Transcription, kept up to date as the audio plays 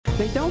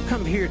They don't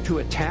come here to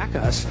attack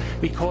us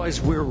because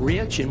we're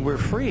rich and we're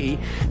free.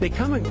 They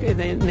come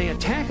and they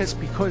attack us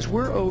because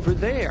we're over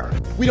there.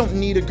 We don't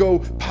need to go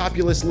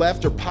populist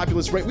left or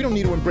populist right. We don't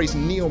need to embrace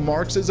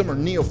neo-Marxism or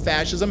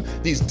neo-fascism,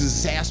 these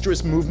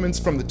disastrous movements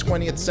from the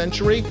 20th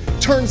century.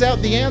 Turns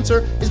out the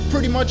answer is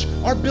pretty much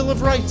our Bill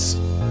of Rights,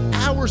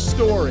 our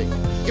story.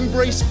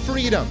 Embrace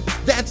freedom.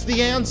 That's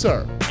the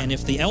answer. And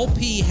if the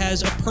LP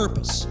has a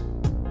purpose,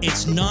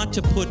 it's not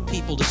to put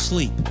people to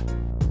sleep.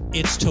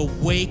 It's to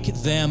wake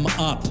them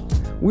up.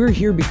 We're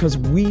here because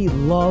we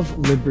love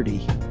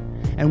liberty,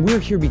 and we're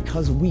here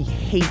because we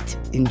hate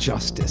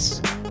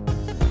injustice.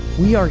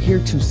 We are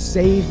here to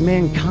save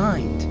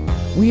mankind.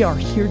 We are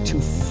here to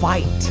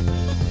fight.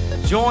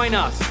 Join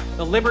us,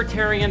 the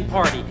Libertarian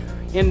Party,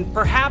 in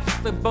perhaps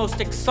the most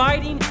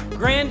exciting,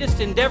 grandest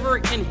endeavor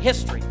in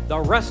history,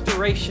 the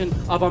restoration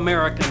of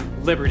American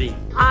liberty.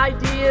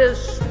 Ideas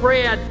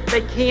spread,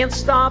 they can't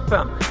stop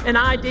them. An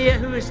idea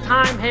whose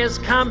time has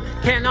come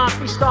cannot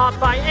be stopped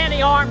by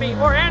any army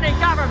or any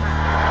government.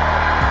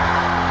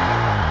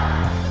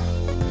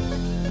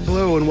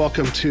 Hello and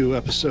welcome to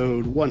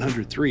episode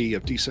 103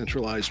 of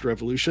Decentralized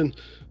Revolution,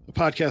 a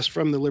podcast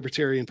from the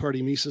Libertarian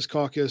Party Mises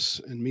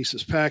Caucus and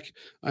Mises PAC.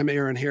 I'm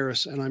Aaron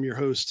Harris and I'm your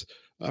host.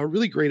 A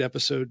really great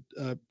episode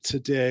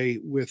today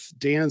with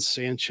Dan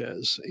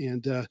Sanchez,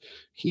 and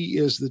he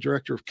is the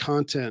director of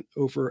content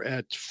over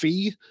at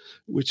FEE,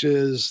 which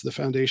is the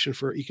Foundation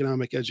for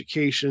Economic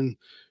Education,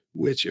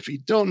 which if you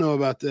don't know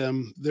about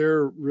them,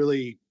 they're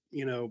really,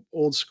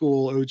 old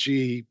school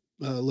OG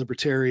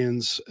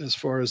libertarians as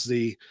far as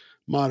the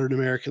modern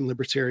American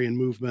libertarian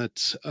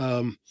movement.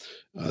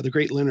 The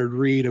great Leonard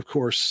Read, of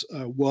course,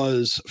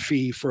 was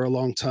FEE for a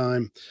long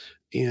time,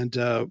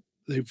 and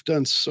they've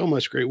done so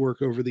much great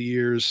work over the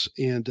years.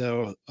 And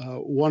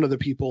one of the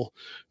people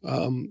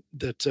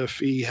that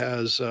FEE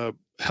has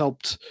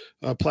helped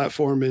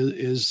platform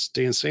is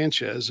Dan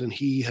Sanchez, and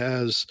he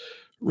has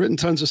written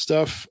tons of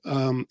stuff.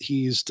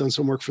 He's done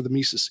some work for the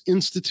Mises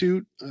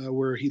Institute,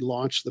 where he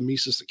launched the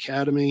Mises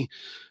Academy.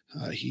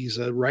 He's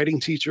a writing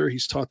teacher.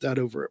 He's taught that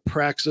over at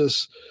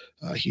Praxis.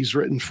 He's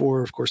written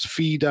for, of course,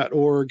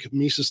 fee.org,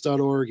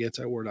 mises.org,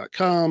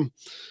 antiwar.com.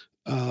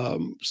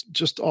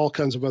 Just all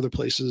kinds of other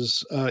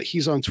places.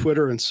 He's on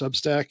Twitter and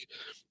Substack,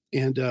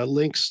 and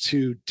links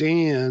to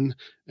Dan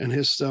and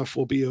his stuff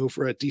will be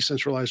over at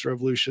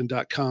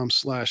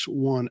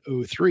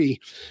decentralizedrevolution.com/103,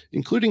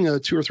 including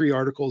 2 or 3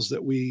 articles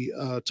that we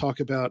talk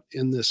about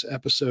in this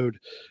episode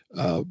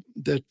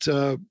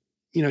that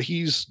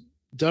he's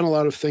done a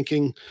lot of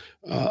thinking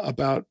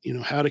about,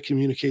 how to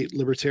communicate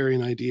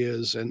libertarian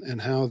ideas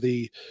and how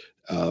the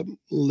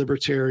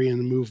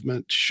libertarian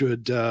movement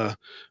should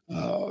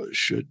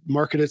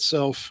market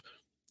itself.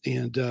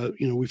 And,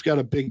 we've got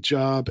a big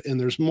job, and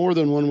there's more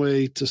than one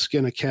way to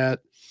skin a cat.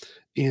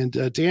 And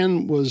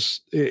Dan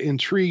was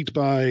intrigued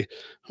by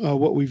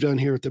what we've done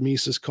here at the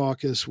Mises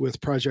Caucus with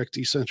Project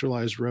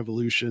Decentralized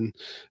Revolution,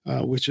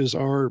 which is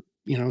our,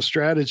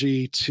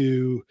 strategy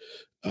to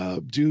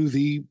do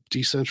the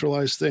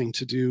decentralized thing,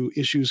 to do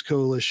issues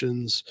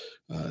coalitions,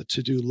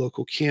 to do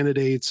local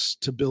candidates,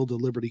 to build a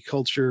liberty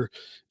culture,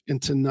 and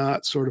to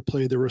not sort of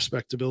play the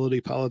respectability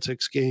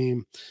politics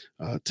game,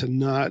 to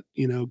not,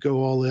 go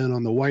all in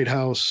on the White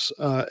House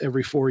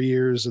every 4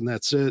 years and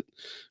that's it,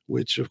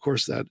 which of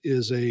course that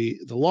is the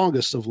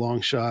longest of long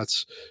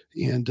shots.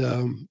 And,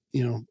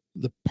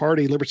 the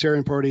party,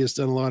 Libertarian Party, has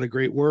done a lot of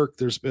great work.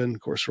 There's been,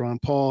 of course, Ron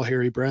Paul,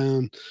 Harry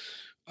Brown.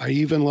 I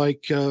even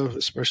like,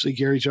 especially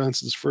Gary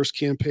Johnson's first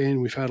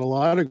campaign. We've had a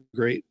lot of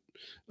great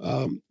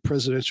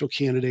presidential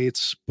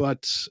candidates,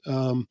 but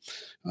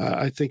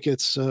I think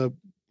it's,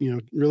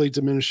 really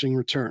diminishing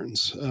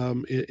returns.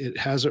 It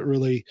hasn't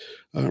really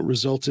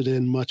resulted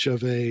in much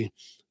of a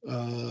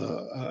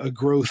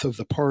growth of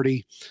the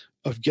party,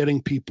 of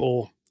getting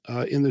people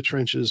in the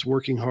trenches,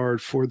 working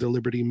hard for the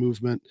liberty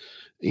movement.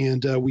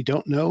 And we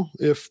don't know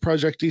if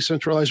Project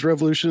Decentralized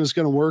Revolution is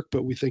going to work,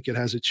 but we think it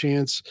has a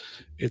chance.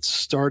 It's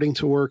starting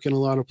to work in a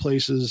lot of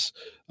places.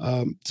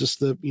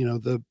 Just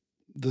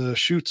the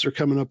shoots are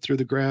coming up through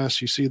the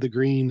grass. You see the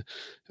green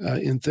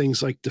in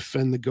things like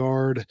Defend the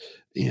Guard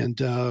and,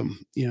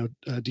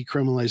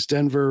 Decriminalize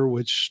Denver,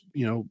 which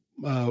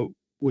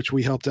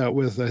we helped out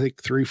with, I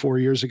think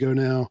 3-4 years ago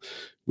now,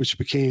 which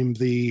became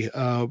the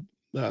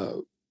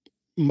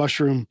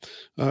mushroom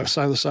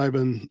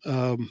psilocybin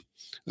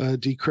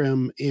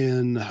decrim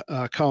in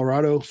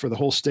Colorado for the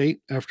whole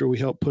state after we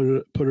helped put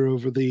it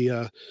over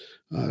the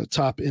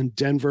top in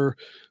Denver.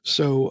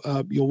 So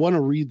you'll want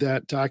to read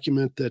that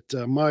document that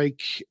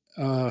Mike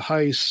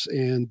Heiss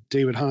and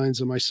David Hines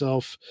and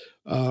myself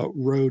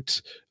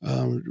wrote.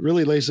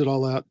 Really lays it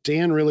all out.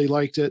 Dan really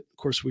liked it. Of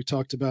course, we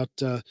talked about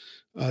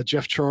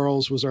Jeff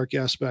Charles was our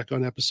guest back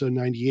on episode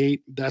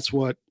 98. That's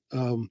what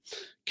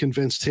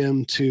convinced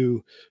him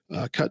to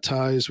cut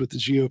ties with the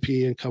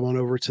GOP and come on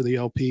over to the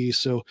LP.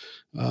 So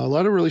a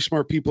lot of really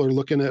smart people are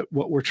looking at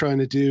what we're trying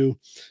to do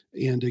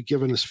and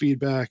giving us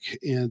feedback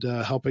and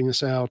helping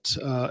us out,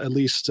 at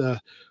least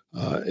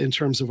in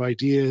terms of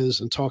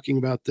ideas and talking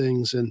about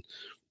things. And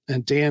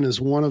and Dan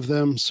is one of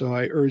them. So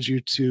I urge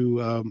you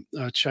to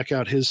check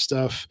out his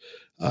stuff.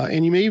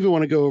 And you may even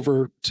want to go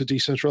over to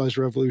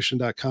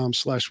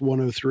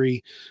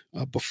decentralizedrevolution.com/103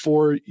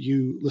 before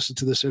you listen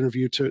to this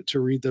interview to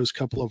read those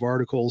couple of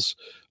articles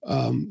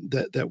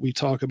that we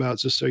talk about,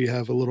 just so you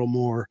have a little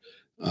more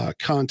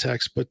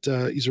context. But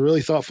he's a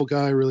really thoughtful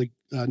guy, really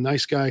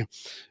nice guy.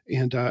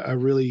 And I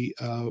really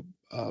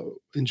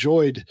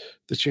enjoyed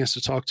the chance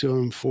to talk to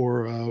him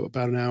for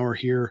about an hour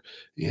here.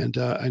 And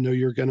I know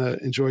you're going to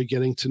enjoy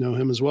getting to know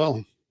him as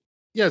well.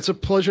 Yeah, it's a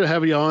pleasure to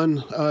have you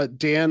on,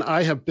 Dan.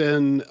 I have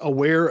been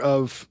aware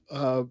of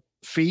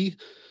Fee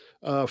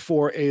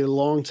for a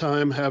long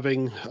time,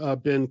 having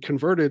been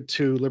converted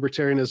to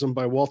libertarianism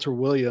by Walter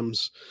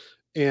Williams.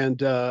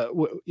 And,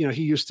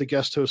 he used to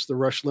guest host the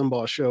Rush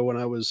Limbaugh show when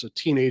I was a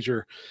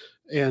teenager.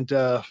 And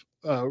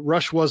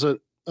Rush wasn't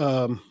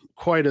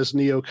quite as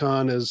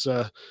neocon as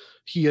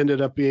he ended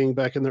up being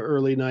back in the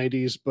early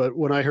 90s. But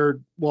when I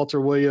heard Walter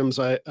Williams,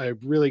 I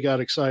really got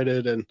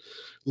excited, and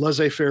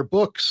Laissez-Faire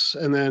Books.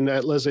 And then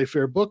at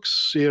Laissez-Faire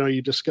Books,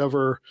 you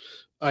discover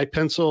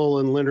iPencil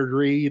and Leonard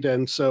Reed.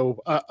 And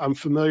so I'm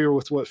familiar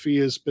with what Fee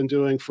has been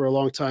doing for a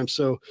long time.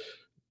 So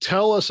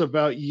tell us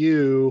about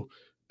you,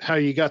 how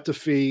you got to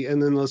Fee,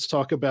 and then let's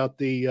talk about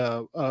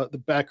the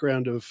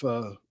background of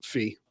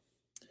Fee.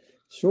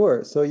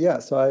 Sure. So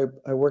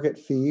I work at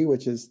FEE,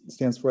 which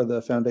stands for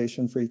the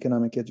Foundation for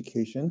Economic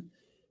Education,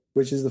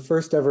 which is the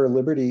first ever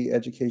liberty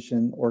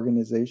education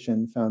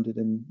organization founded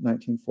in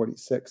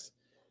 1946.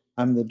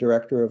 I'm the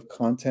director of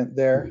content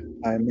there.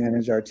 I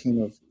manage our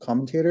team of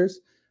commentators.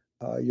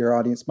 Your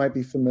audience might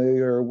be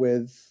familiar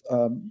with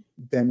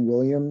Ben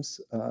Williams,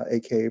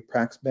 aka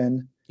Prax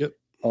Ben. Yep.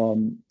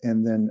 And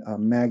then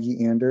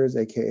Maggie Anders,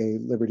 aka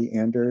Liberty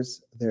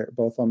Anders. They're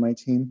both on my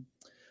team.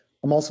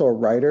 I'm also a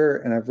writer,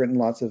 and I've written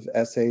lots of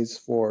essays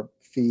for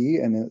FEE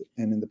and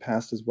in the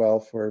past as well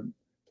for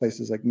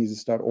places like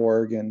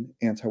Mises.org and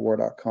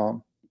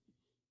antiwar.com.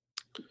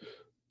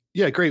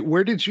 Yeah, great.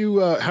 Where did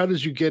you? How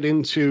did you get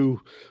into?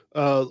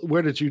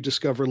 Where did you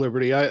discover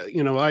liberty?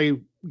 I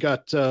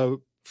got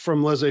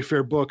from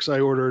Laissez-Faire Books. I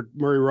ordered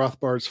Murray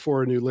Rothbard's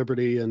For a New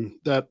Liberty, and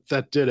that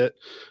did it.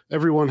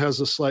 Everyone has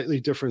a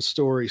slightly different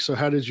story. So,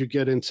 how did you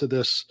get into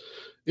this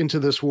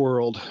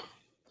world?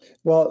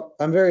 Well,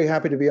 I'm very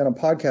happy to be on a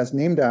podcast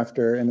named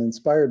after and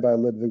inspired by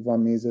Ludwig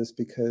von Mises,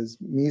 because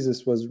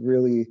Mises was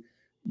really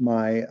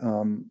my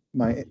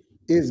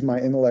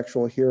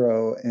intellectual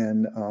hero,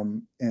 and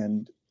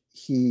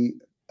he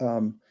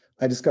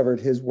I discovered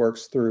his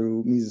works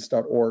through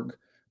Mises.org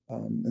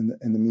and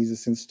the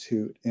Mises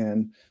Institute.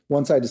 And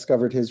once I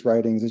discovered his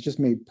writings, it just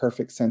made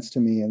perfect sense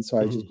to me, and so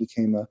I just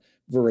became a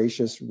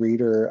voracious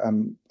reader.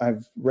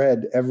 I've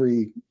read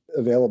every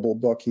available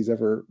book he's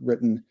ever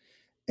written.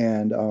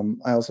 And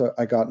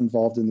I got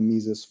involved in the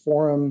Mises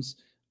forums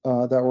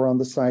that were on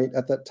the site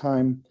at that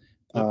time.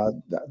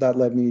 That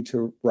led me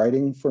to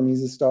writing for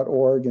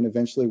Mises.org and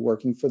eventually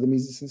working for the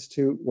Mises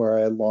Institute, where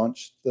I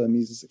launched the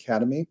Mises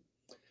Academy.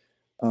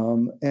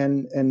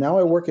 And now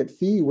I work at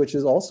FEE, which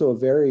is also a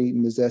very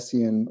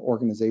Misesian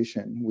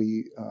organization.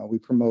 We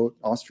promote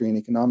Austrian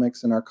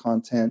economics in our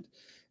content.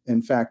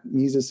 In fact,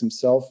 Mises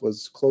himself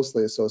was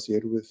closely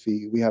associated with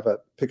FEE. We have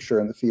a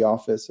picture in the FEE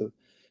office of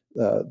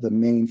the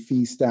main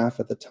FEE staff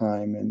at the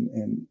time,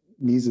 and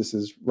Mises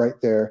is right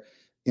there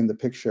in the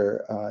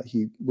picture.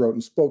 He wrote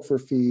and spoke for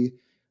FEE.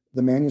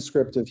 The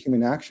manuscript of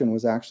Human Action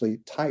was actually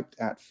typed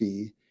at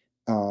FEE,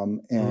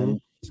 and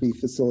FEE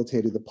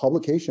facilitated the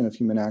publication of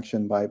Human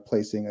Action by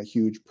placing a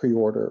huge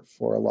pre-order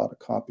for a lot of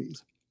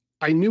copies.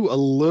 I knew a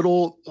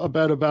little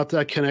about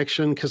that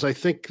connection, because I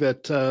think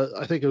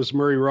it was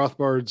Murray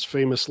Rothbard's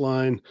famous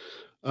line.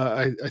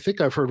 I think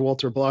I've heard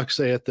Walter Block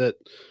say it, that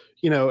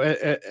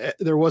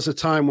there was a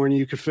time when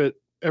you could fit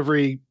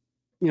every,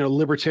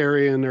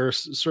 libertarian, or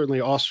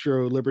certainly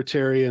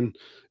Austro-libertarian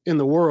in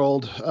the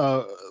world,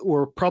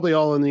 were probably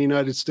all in the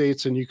United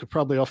States, and you could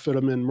probably all fit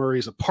them in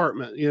Murray's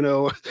apartment.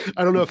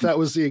 I don't know if that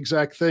was the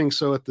exact thing.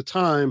 So at the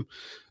time,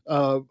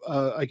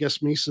 I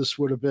guess Mises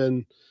would have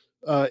been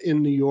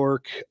in New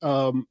York.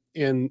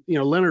 And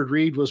Leonard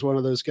Reed was one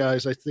of those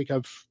guys. I think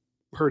I've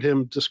heard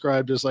him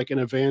described as like an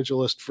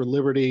evangelist for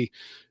liberty.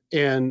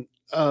 And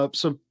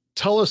so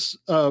tell us,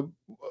 I don't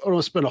want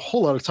to spend a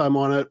whole lot of time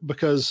on it,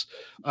 because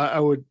I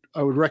would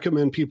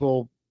recommend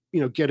people,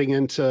 getting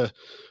into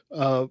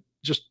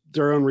just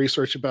their own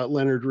research about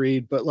Leonard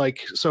Reed. But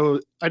so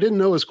I didn't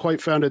know it was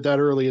quite founded that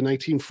early in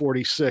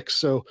 1946.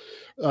 So,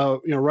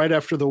 right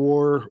after the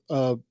war,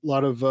 a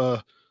lot of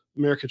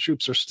American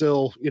troops are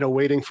still,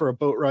 waiting for a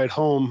boat ride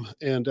home,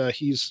 and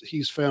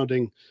he's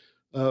founding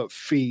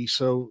FEE.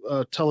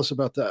 So tell us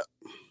about that.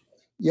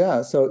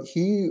 Yeah, so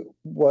he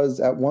was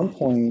at one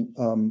point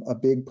a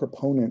big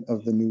proponent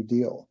of the New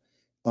Deal.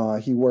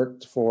 He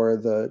worked for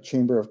the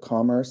Chamber of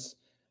Commerce,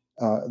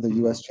 the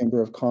U.S.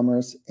 Chamber of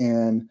Commerce,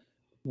 and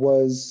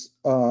was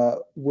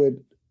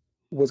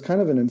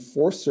kind of an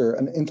enforcer,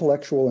 an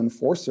intellectual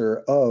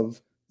enforcer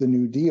of the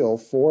New Deal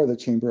for the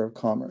Chamber of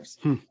Commerce.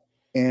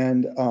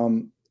 And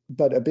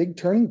but a big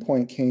turning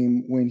point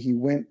came when he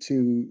went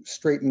to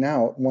straighten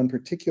out one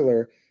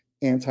particular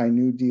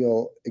anti-New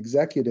Deal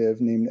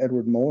executive named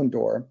Edward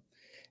Mullendore.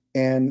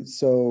 And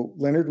so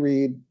Leonard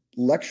Read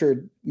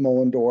lectured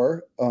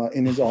Mullendore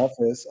in his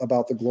office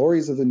about the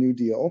glories of the New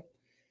Deal.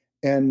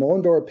 And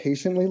Mullendore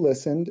patiently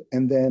listened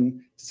and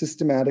then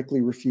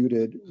systematically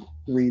refuted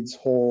Read's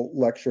whole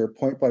lecture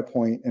point by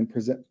point and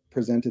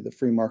presented the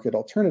free market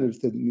alternative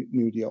to the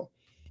New Deal.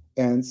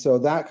 And so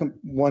that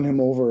won him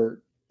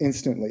over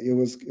instantly. It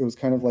was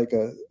kind of like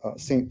a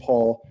St.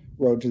 Paul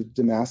road to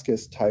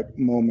Damascus type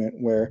moment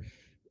where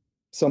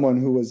someone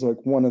who was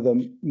like one of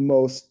the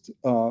most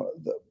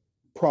the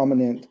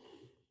prominent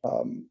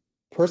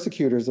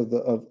persecutors of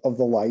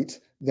the light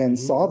then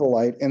saw the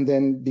light and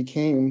then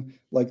became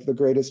like the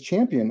greatest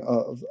champion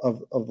of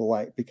the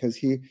light, because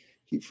he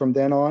from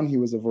then on he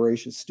was a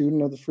voracious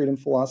student of the freedom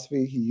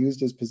philosophy. He used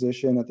his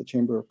position at the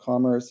Chamber of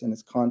Commerce and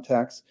his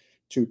contacts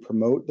to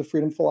promote the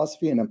freedom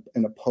philosophy and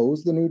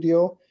oppose the New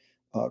Deal,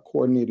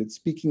 coordinated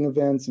speaking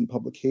events and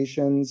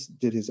publications,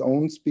 did his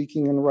own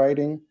speaking and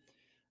writing.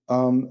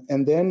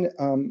 And then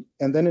in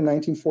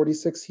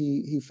 1946,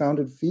 he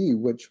founded FEE,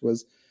 which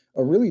was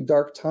a really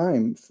dark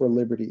time for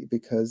liberty,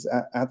 because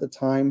at the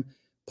time,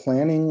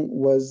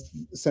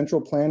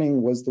 central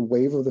planning was the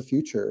wave of the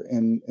future,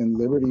 and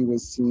liberty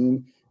was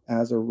seen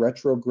as a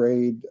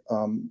retrograde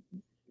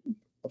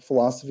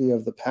philosophy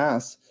of the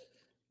past.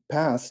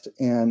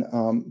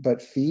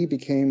 But FEE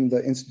became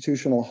the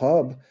institutional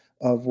hub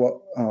of what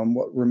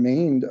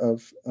remained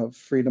of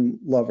freedom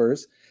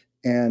lovers,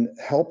 and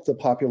helped the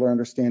popular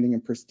understanding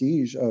and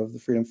prestige of the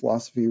freedom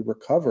philosophy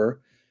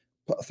recover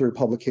through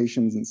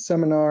publications and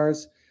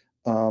seminars,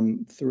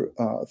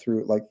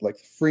 through like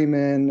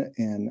Freeman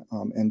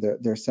and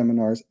their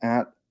seminars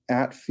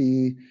at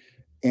FEE,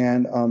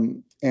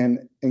 and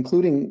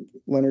including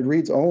Leonard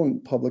Read's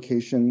own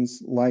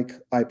publications like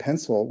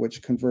iPencil,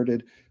 which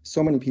converted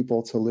so many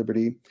people to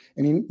liberty.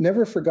 And he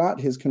never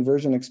forgot his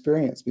conversion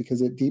experience,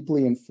 because it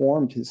deeply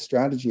informed his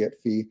strategy at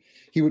FEE.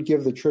 He would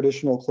give the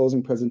traditional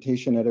closing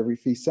presentation at every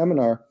FEE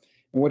seminar.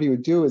 And what he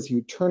would do is he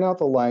would turn out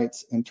the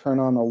lights and turn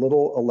on a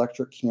little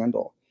electric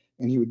candle,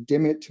 and he would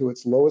dim it to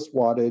its lowest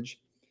wattage.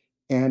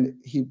 And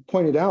he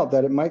pointed out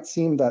that it might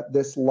seem that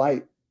this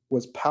light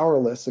was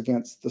powerless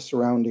against the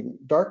surrounding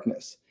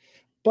darkness,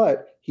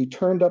 but he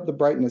turned up the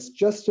brightness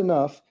just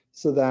enough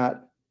so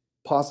that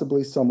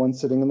possibly someone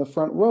sitting in the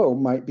front row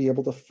might be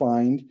able to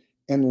find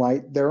and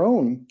light their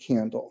own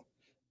candle.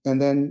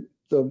 And then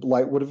the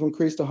light would have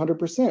increased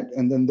 100%.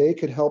 And then they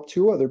could help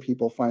two other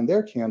people find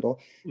their candle,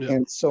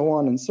 and so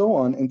on,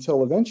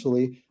 until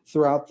eventually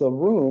throughout the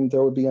room,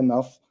 there would be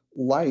enough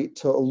light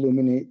to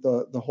illuminate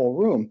the whole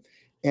room.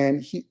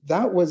 And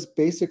that was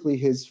basically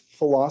his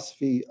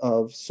philosophy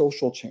of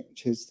social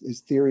change,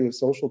 his theory of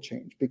social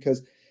change,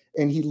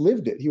 and he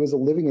lived it. He was a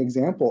living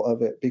example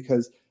of it,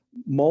 because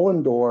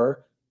Mullendore,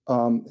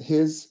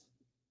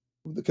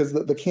 because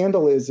the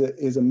candle is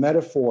a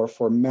metaphor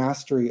for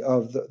mastery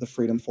of the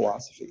freedom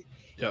philosophy.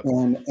 Yep.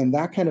 And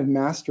that kind of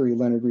mastery,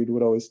 Leonard Read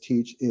would always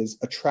teach, is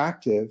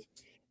attractive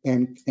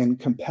and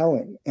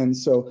compelling. And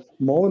so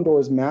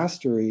Mullendore's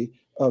mastery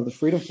of the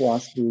freedom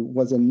philosophy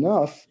was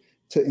enough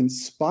to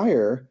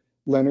inspire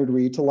Leonard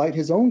Read to light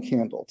his own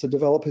candle, to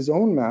develop his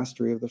own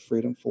mastery of the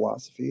freedom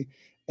philosophy.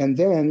 And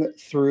then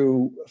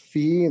through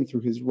FEE and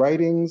through his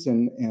writings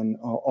and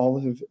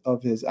all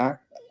of his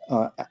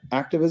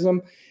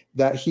activism,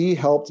 that he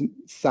helped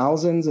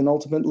thousands, and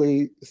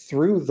ultimately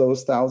through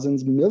those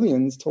thousands,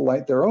 millions, to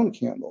light their own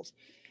candles.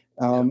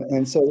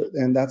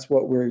 And that's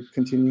what we're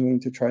continuing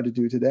to try to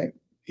do today.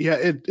 Yeah,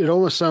 it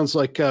almost sounds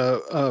like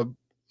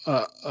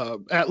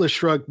Atlas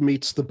Shrugged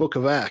meets the Book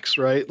of Acts,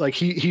 right? Like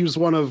he was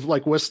one of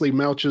like Wesley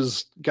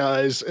Mouch's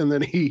guys, and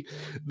then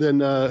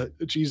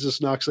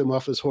Jesus knocks him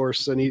off his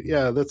horse, and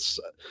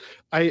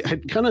I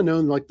had kind of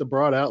known like the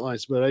broad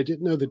outlines, but I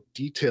didn't know the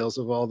details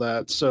of all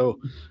that. So,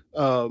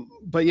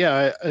 but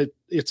yeah,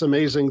 it's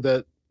amazing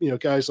that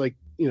guys like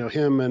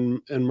him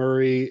and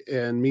Murray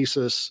and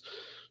Mises,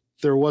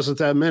 there wasn't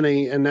that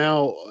many, and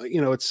now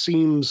it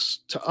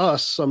seems to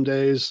us some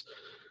days.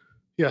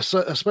 Yes,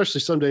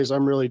 especially some days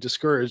I'm really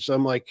discouraged.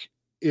 I'm like,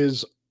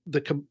 is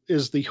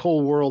the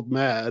whole world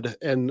mad?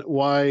 And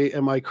why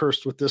am I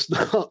cursed with this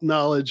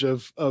knowledge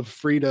of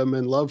freedom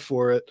and love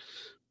for it?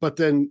 But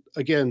then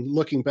again,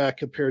 looking back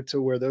compared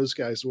to where those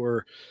guys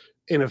were,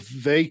 and if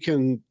they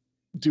can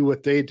do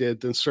what they did,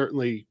 then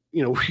certainly,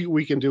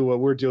 we can do what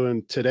we're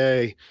doing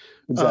today.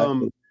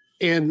 Exactly.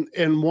 And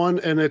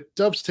it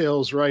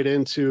dovetails right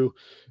into,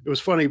 it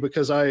was funny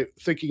because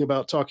thinking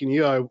about talking to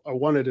you, I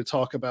wanted to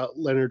talk about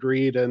Leonard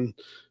Read, and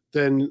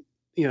then,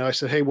 I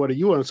said, hey, what do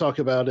you want to talk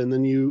about? And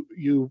then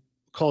you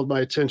called my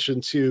attention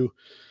to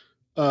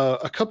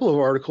a couple of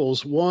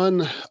articles.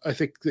 One, I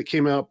think that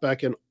came out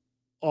back in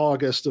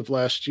August of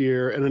last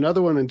year, and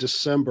another one in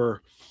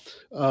December.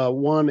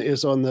 One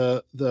is on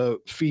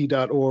the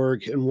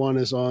fee.org, and one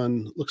is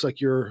on, looks like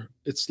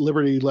it's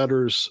Liberty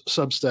Letters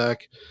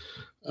Substack.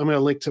 I'm going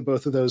to link to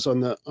both of those on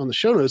the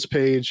show notes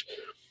page.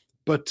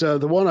 But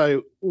the one I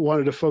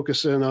wanted to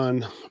focus in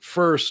on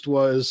first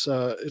was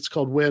it's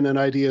called When an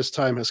Idea's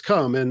Time Has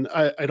Come. And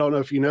I don't know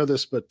if you know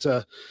this, but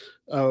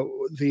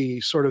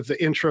the sort of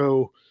the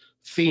intro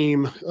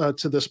theme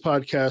to this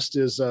podcast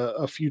is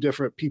a few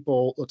different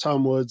people,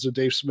 Tom Woods and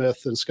Dave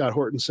Smith and Scott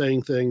Horton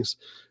saying things.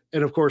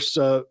 And of course,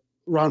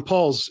 Ron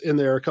Paul's in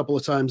there a couple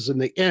of times. In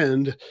the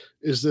end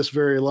is this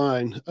very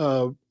line,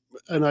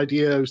 an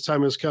idea whose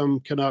time has come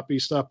cannot be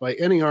stopped by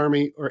any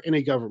army or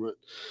any government.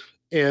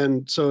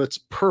 And so it's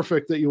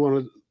perfect that you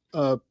want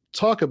to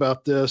talk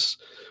about this.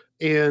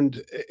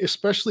 And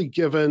especially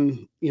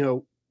given,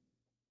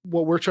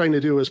 what we're trying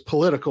to do is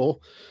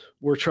political.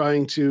 We're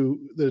trying to,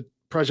 the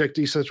Project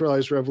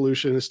Decentralized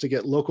Revolution is to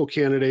get local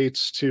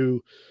candidates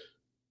to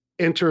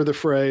enter the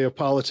fray of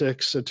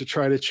politics and to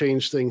try to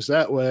change things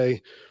that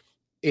way,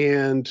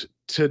 and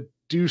to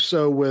do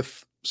so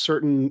with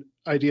certain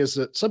ideas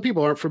that some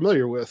people aren't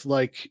familiar with,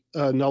 like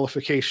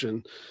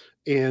nullification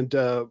and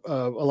a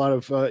lot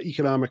of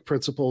economic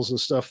principles and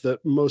stuff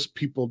that most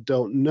people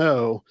don't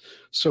know.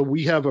 So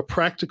we have a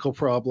practical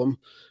problem,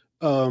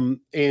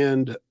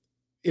 and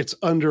its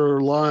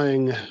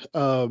underlying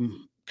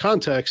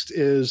context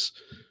is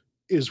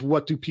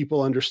what do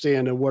people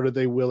understand and what are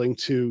they willing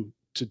to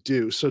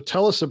do? So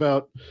tell us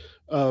about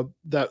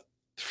that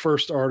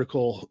first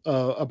article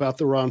about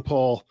the Ron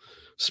Paul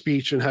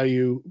speech and how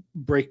you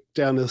break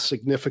down the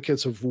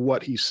significance of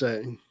what he's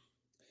saying.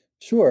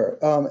 Sure.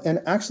 And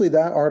actually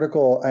that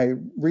article, I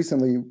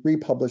recently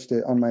republished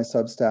it on my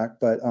Substack,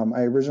 but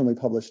I originally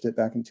published it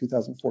back in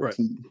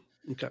 2014.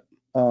 Right. Okay.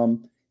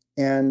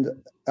 And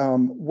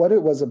what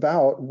it was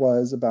about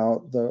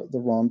the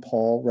Ron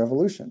Paul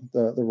revolution,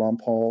 the Ron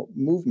Paul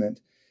movement.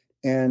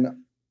 And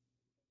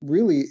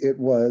really it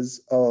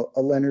was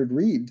a Leonard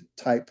Read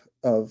type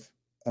of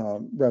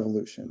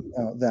revolution,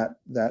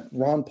 that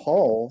Ron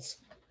Paul's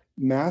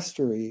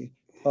mastery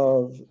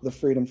of the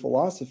freedom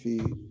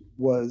philosophy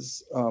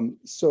was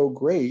so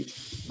great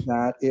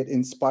that it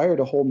inspired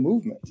a whole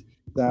movement.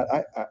 That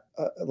I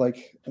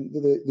like.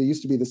 There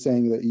used to be the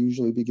saying that it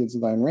usually begins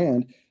with Ayn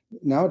Rand.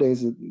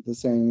 Nowadays, the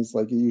saying is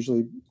like it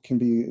usually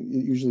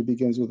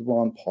begins with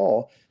Ron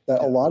Paul.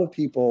 That a lot of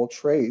people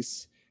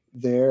trace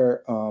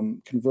their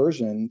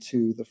conversion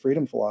to the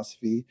freedom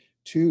philosophy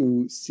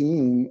to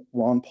seeing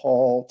Ron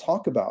Paul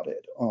talk about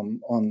it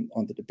on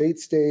the debate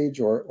stage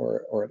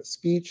or at a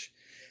speech.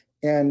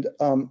 And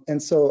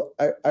so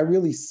I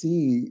really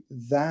see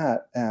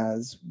that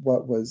as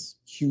what was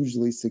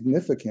hugely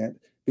significant,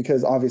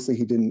 because obviously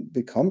he didn't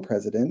become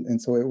president, and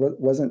so it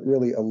wasn't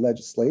really a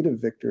legislative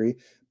victory,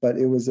 but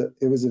it was a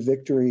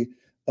victory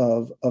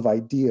of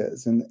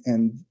ideas,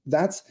 and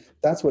that's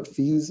what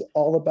FEE's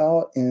all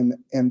about, and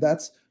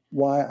that's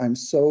why I'm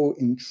so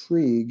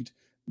intrigued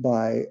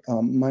by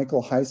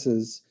Michael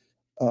Heiss's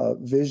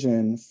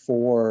vision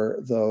for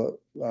the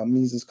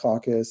Mises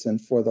Caucus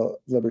and for the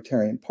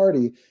Libertarian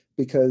Party,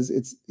 because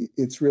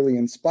it's really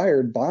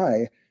inspired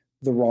by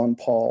the Ron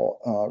Paul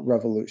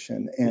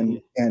revolution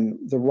and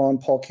the Ron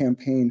Paul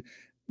campaign,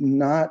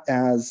 not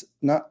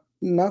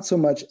so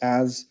much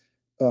as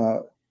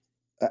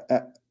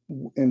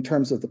in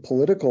terms of the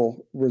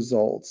political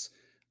results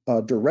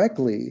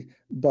directly,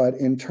 but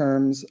in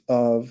terms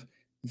of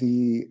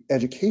the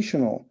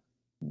educational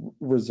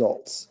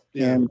results.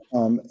 Yeah.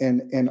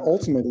 And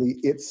ultimately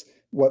it's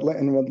what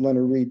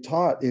Leonard Read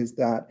taught is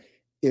that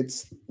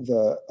it's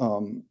the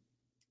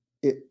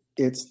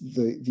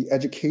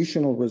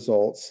educational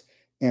results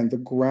and the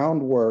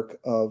groundwork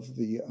of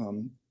the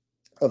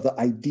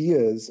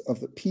ideas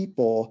of the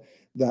people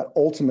that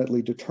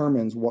ultimately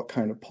determines what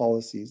kind of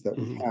policies that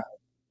we have.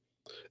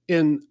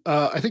 And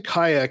I think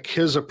Hayek,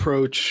 his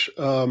approach,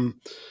 I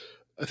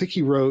think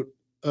he wrote,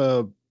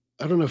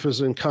 I don't know if it was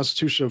in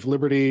Constitution of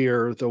Liberty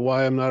or the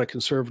Why I'm Not a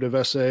Conservative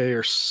essay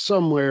or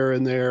somewhere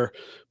in there,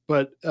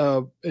 but,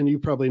 and you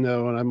probably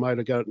know, and I might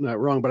have gotten that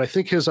wrong, but I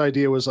think his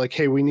idea was like,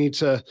 hey, we need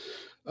to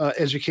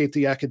educate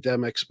the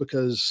academics,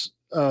 because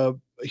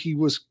he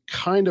was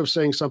kind of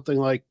saying something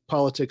like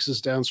politics is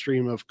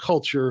downstream of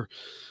culture,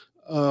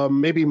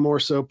 maybe more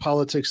so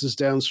politics is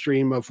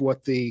downstream of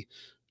what the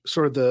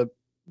sort of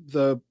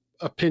the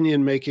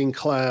opinion making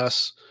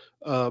class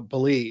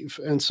believe.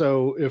 And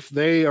so if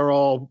they are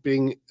all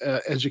being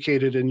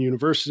educated in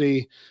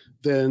university,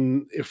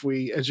 then if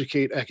we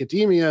educate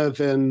academia,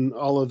 then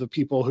all of the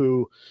people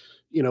who,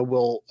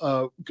 will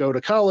go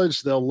to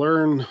college, they'll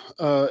learn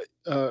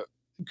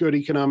good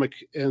economic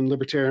and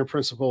libertarian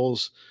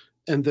principles.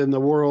 And then the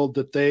world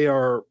that they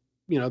are,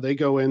 they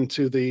go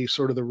into the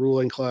sort of the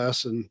ruling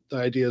class, and the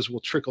ideas will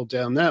trickle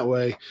down that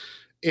way.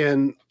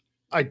 And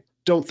I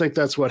don't think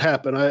that's what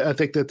happened. I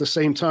think that at the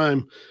same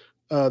time,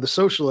 the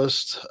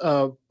socialists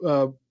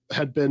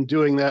had been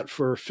doing that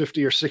for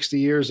 50 or 60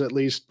 years at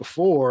least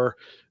before,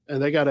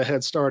 and they got a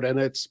head start. And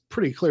it's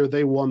pretty clear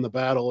they won the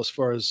battle as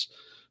far as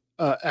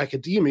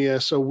academia.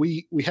 So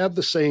we have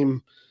the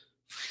same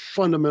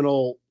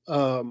fundamental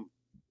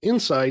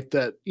insight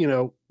that,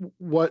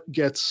 what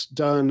gets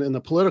done in the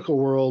political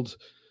world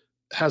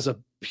has a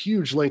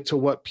huge link to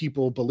what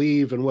people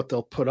believe and what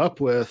they'll put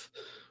up with.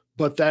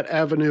 but that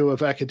avenue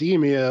of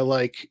academia,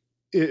 like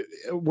I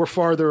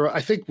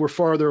think we're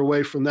farther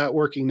away from that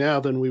working now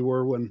than we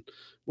were when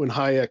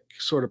Hayek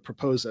sort of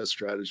proposed that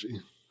strategy.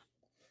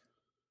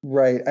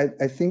 Right.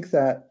 I think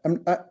that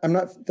I'm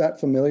not that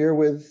familiar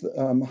with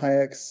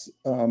Hayek's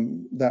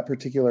that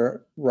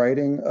particular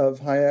writing of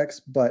Hayek's,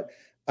 but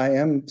I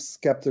am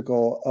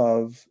skeptical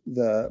of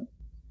the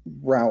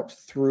route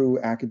through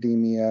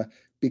academia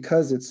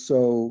because it's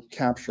so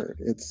captured.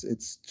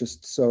 It's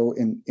just so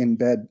in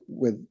bed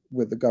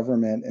with the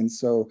government and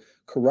so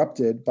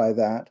corrupted by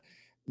that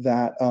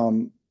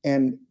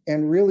and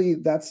really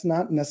that's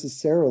not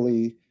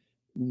necessarily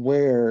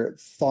where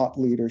thought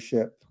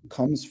leadership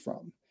comes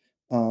from.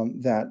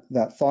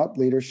 That thought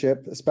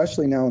leadership,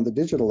 especially now in the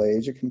digital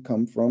age, it can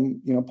come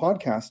from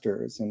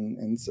podcasters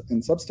and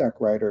Substack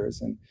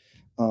writers, and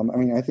I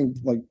mean I think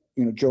like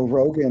Joe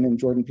Rogan and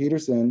Jordan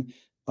Peterson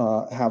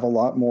have a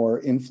lot more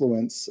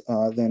influence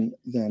than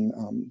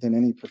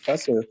any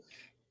professor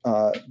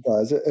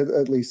does,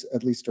 at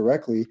least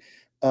directly,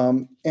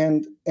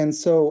 and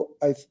so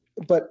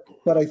but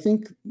I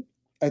think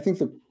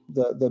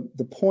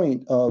the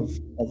point of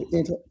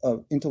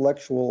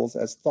intellectuals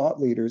as thought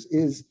leaders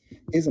is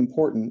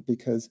important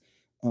because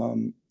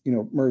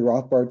Murray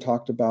Rothbard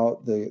talked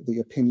about the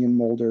opinion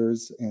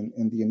molders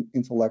and the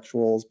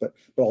intellectuals, but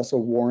also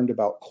warned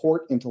about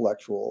court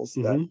intellectuals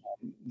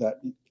that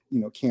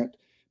can't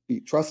be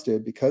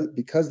trusted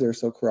because they're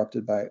so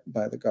corrupted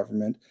by the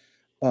government.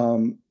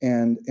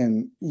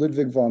 And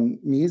Ludwig von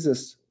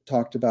Mises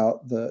talked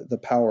about the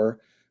power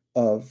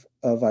of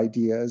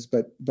ideas,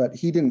 but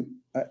he didn't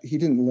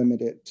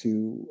limit it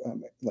to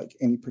like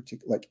any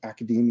particular like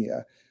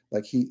academia.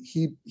 Like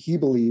he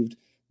believed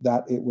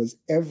that it was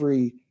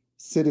every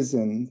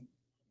citizen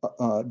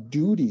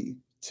duty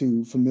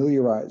to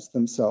familiarize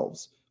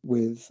themselves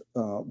with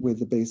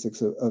the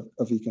basics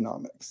of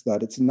economics.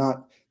 That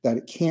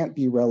it can't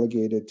be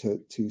relegated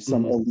to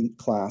some elite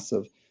class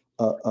of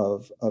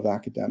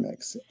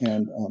academics.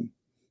 And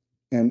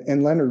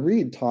Leonard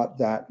Read taught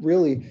that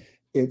really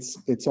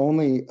it's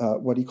only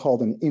what he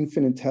called an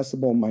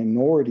infinitesimal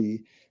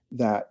minority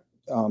that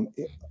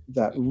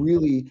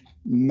really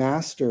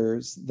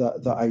masters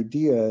the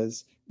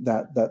ideas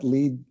that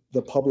lead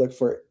the public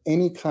for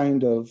any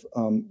kind of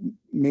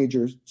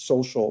major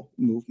social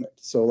movement.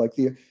 So like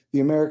the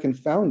American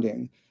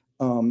founding,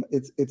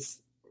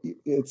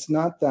 it's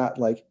not that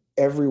like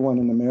everyone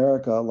in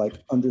America like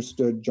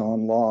understood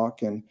John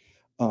Locke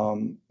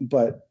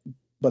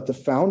but the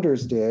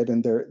founders did,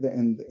 and the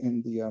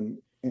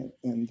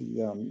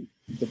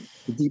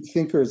deep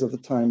thinkers of the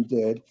time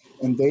did,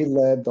 and they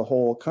led the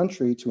whole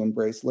country to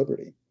embrace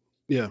liberty.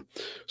 Yeah.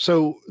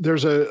 So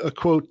there's a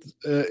quote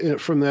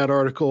from that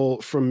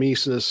article from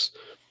Mises.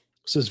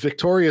 It says,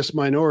 victorious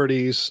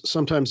minorities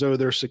sometimes owe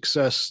their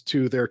success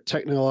to their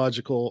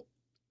technological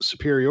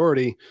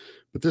superiority,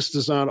 but this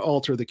does not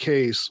alter the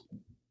case.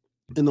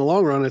 In the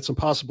long run, it's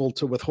impossible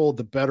to withhold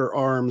the better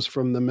arms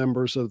from the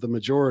members of the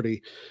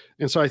majority.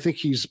 And so I think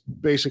he's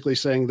basically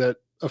saying that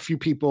a few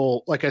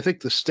people, like I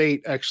think the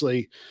state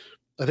actually,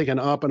 I think in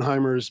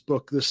Oppenheimer's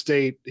book, The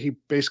State, he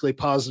basically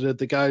posited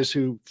the guys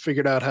who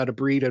figured out how to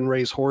breed and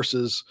raise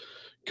horses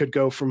could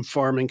go from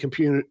farming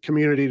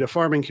community to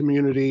farming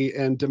community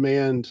and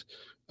demand,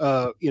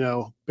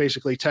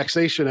 basically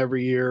taxation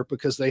every year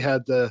because they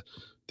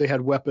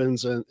had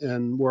weapons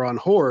and were on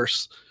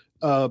horse.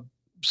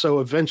 So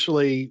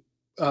eventually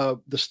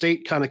the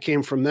state kind of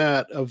came from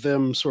that, of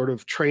them sort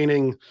of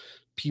training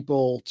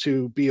people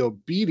to be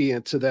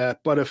obedient to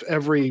that. But if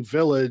every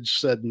village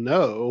said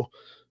no,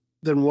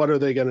 then what are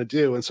they going to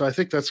do? And so I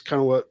think that's kind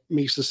of what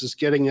Mises is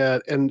getting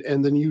at. And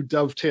then you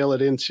dovetail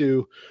it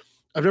into,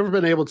 I've never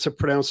been able to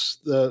pronounce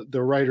the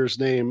writer's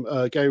name,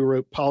 a guy who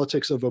wrote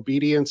Politics of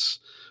Obedience.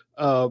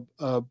 Talk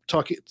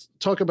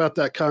about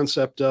that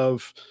concept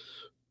of,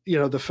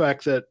 the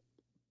fact that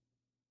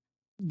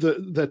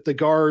the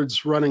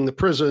guards running the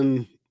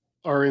prison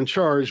are in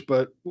charge,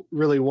 but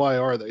really, why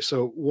are they?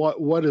 So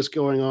what is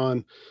going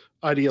on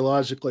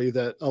ideologically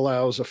that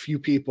allows a few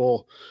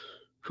people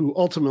who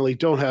ultimately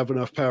don't have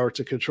enough power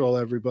to control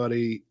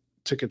everybody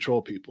to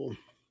control people?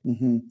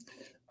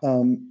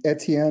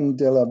 Etienne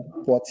de la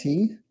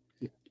Boétie,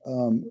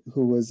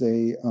 who was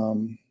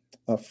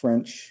a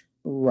French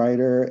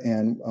writer,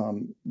 and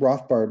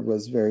Rothbard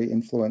was very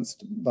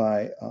influenced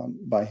by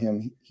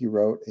him. He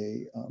wrote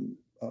a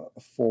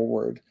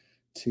foreword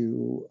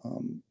to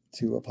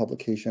a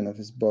publication of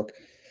his book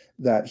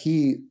that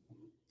he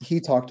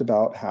talked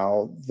about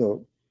how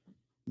the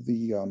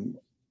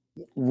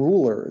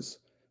rulers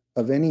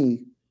of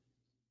any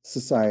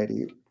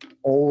society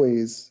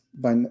always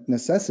by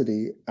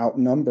necessity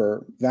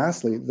outnumber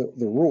vastly the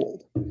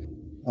ruled.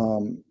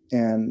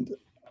 And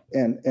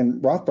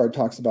Rothbard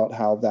talks about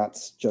how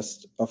that's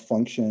just a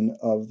function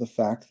of the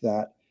fact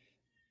that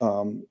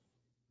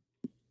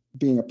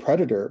being a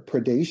predator,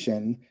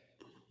 predation,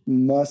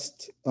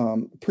 must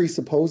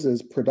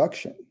presupposes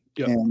production.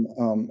 Yep.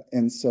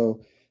 And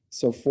so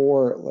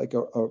for like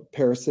a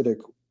parasitic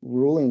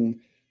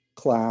ruling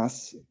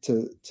class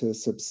to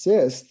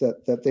subsist,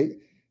 that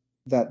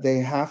that they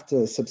have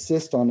to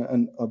subsist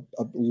on a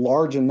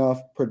large enough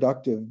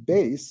productive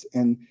base,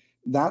 and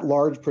that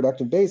large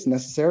productive base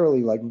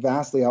necessarily like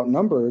vastly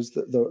outnumbers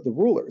the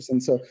rulers.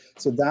 And so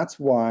that's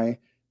why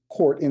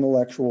court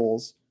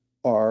intellectuals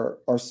are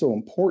so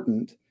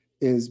important,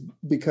 is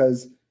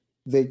because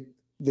they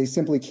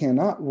simply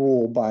cannot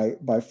rule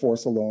by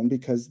force alone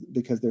because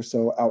they're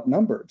so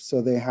outnumbered.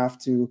 So they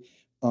have to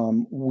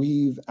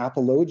weave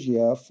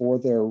apologia for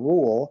their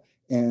rule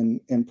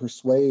and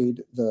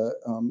persuade the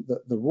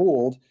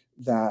ruled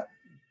that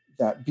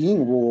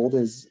being ruled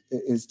is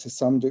to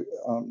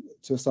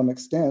some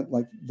extent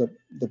like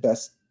the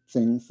best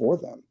thing for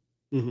them.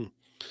 Mm-hmm.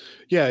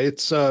 Yeah,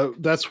 it's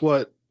that's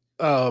what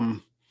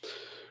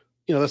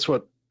that's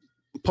what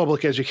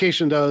public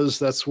education does.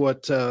 That's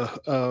what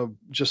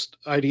just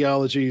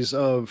ideologies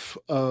of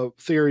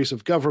theories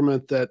of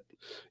government that,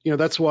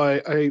 that's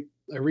why I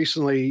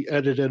recently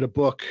edited a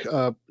book,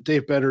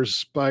 Dave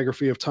Benner's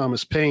biography of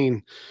Thomas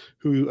Paine,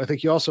 who I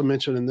think you also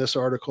mentioned in this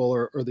article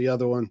or the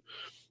other one.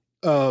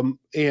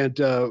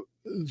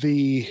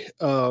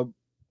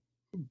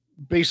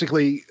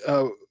 Basically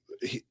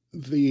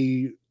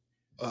the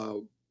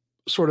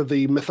sort of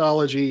the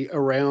mythology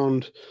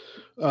around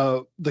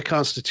the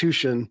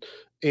Constitution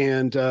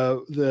and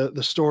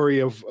the story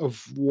of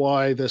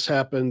why this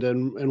happened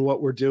and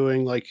what we're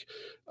doing. Like,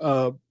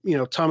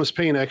 Thomas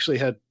Paine actually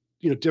had,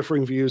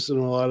 differing views than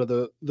a lot of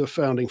the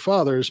founding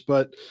fathers,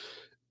 but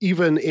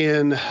even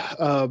in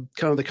kind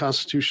of the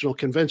Constitutional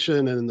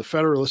Convention and in the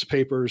Federalist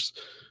Papers,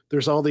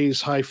 there's all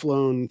these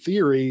high-flown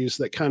theories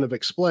that kind of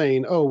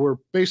explain,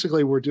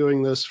 we're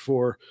doing this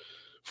for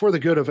the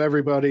good of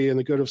everybody and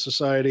the good of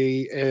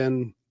society.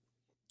 And,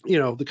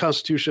 the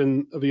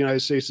Constitution of the United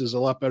States is a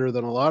lot better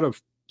than a lot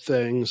of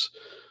things,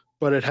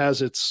 but it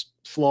has its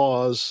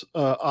flaws,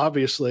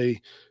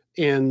 obviously.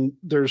 And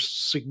there's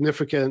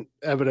significant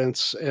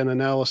evidence and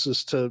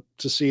analysis to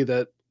see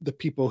that the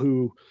people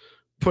who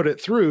put it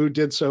through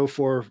did so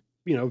for,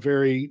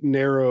 very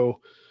narrow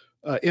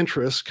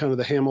interests, kind of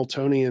the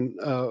Hamiltonian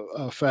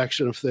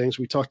faction of things.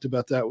 We talked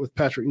about that with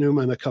Patrick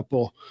Newman a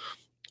couple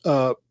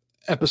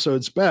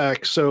episodes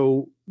back.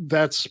 So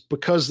that's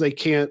because they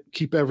can't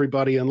keep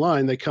everybody in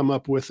line. They come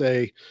up with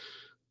a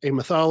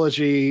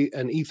mythology,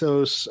 an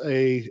ethos,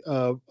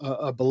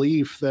 a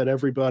belief that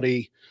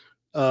everybody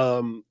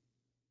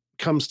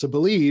comes to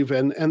believe.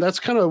 And that's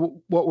kind of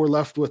what we're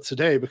left with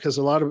today, because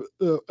a lot of,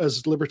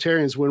 as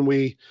libertarians, when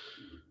we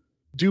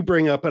do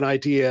bring up an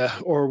idea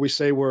or we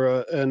say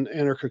we're an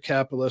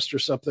anarcho-capitalist or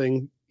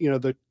something,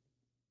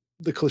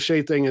 the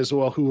cliche thing is,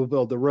 well, who will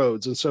build the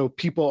roads? And so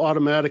people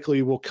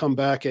automatically will come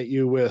back at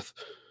you with,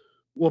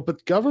 well,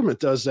 but government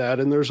does that.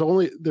 And there's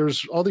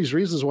all these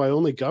reasons why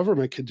only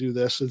government could do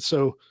this. And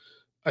so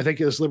I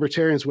think as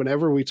libertarians,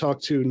 whenever we talk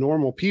to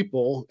normal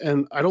people,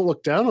 and I don't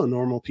look down on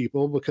normal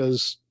people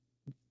because,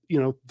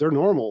 they're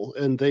normal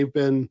and they've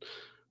been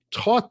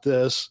taught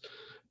this,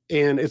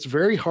 and it's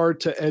very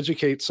hard to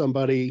educate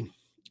somebody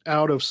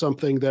out of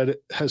something that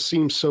has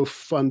seemed so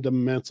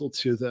fundamental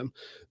to them.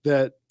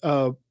 That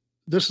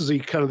this is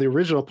kind of the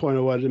original point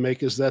I wanted to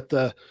make, is that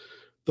the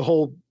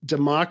whole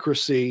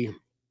democracy,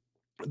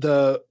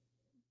 the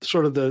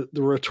sort of the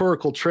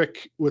rhetorical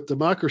trick with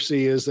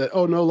democracy is that,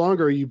 no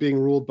longer are you being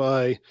ruled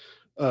by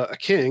a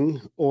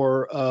king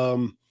or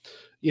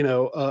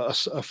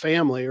a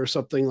family or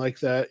something like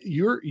that.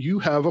 You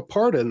have a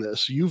part in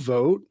this. You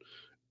vote.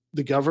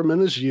 The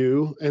government is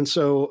you. And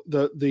so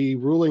the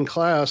ruling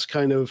class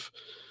kind of,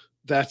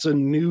 that's a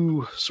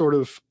new sort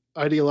of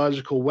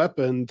ideological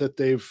weapon that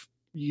they've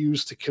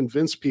used to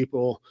convince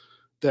people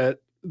that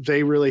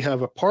they really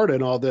have a part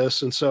in all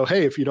this. And so,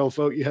 hey, if you don't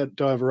vote, you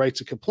don't have a right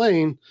to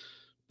complain.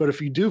 But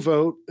if you do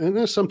vote, and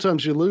then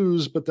sometimes you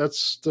lose, but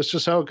that's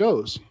just how it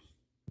goes.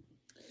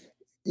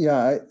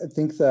 Yeah, I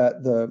think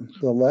that the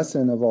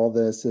lesson of all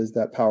this is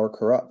that power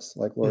corrupts,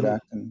 like Lord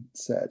Acton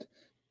said.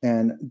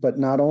 But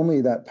not only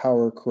that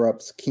power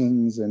corrupts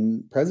kings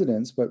and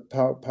presidents, but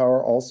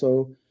power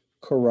also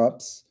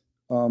corrupts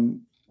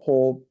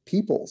whole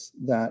peoples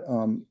that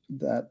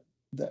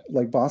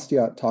like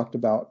Bastiat talked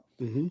about,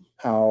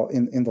 how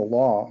in the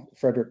law,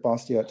 Frederick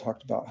Bastiat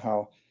talked about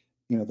how,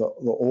 the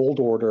old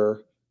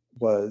order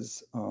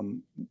was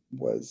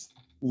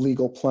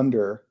legal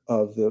plunder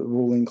of the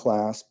ruling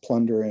class,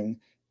 plundering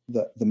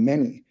the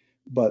many.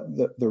 But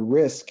the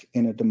risk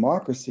in a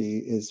democracy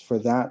is for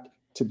that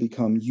to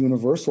become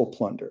universal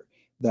plunder,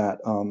 that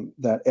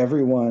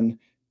everyone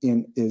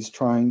is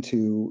trying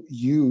to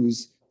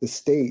use the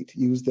state,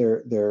 use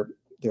their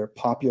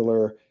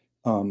popular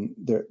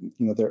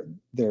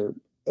their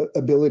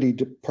ability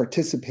to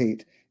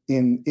participate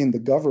in the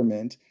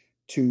government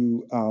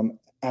to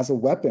as a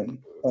weapon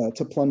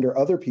to plunder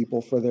other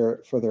people for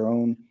their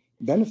own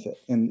benefit,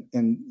 and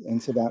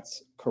so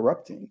that's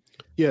corrupting.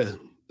 Yeah.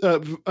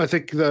 I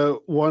think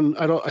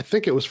I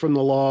think it was from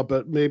the law,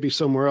 but maybe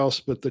somewhere else,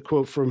 but the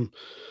quote from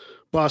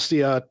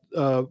Bastiat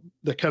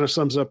that kind of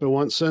sums up in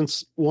one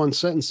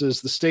sentence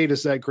is, the state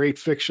is that great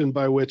fiction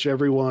by which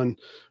everyone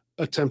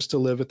attempts to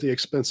live at the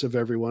expense of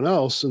everyone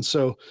else. And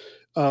so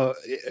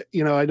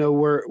I know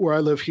where I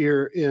live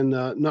here in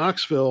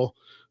Knoxville,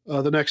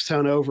 the next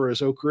town over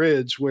is Oak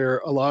Ridge, where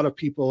a lot of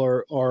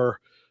people are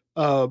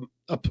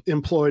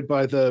employed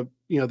by the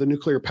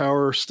nuclear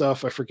power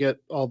stuff. I forget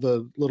all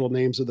the little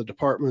names of the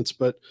departments,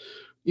 but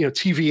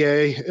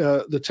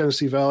TVA, the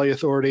Tennessee Valley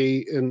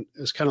Authority, and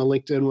is kind of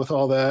linked in with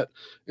all that.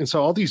 And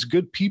so all these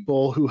good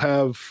people who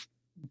have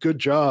good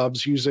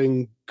jobs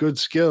using good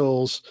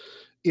skills,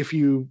 if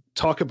you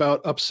talk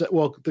about upset,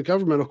 well, the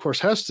government, of course,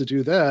 has to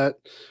do that.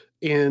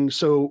 And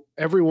so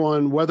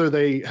everyone, whether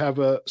they have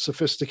a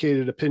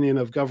sophisticated opinion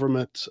of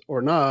government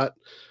or not,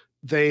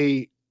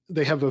 they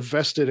have a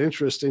vested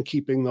interest in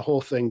keeping the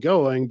whole thing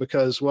going,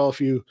 because, well, if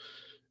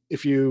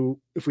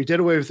we did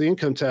away with the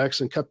income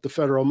tax and cut the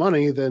federal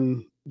money,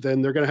 then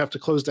they're going to have to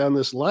close down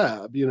this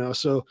lab,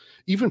 So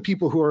even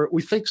people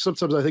we think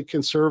sometimes, I think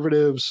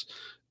conservatives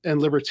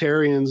and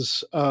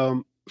libertarians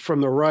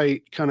from the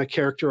right kind of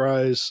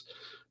characterize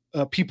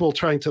people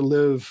trying to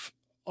live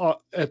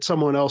at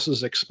someone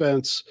else's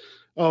expense.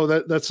 Oh,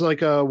 that's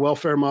like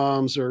welfare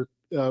moms, or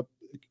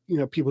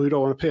people who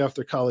don't want to pay off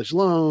their college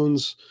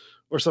loans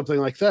or something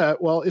like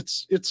that. Well,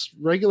 it's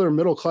regular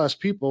middle class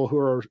people who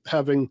are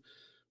having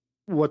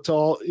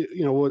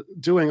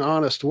doing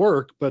honest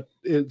work, but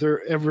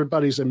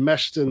everybody's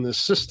enmeshed in this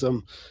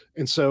system.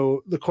 And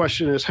so the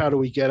question is, how do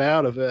we get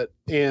out of it?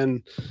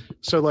 And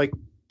so, like,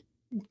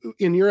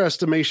 in your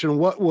estimation,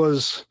 what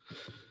was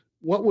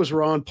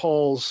Ron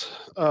Paul's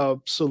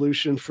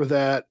solution for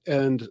that?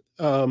 And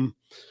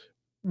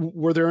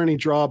were there any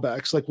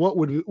drawbacks? Like, what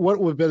would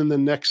have been the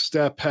next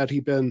step had he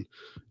been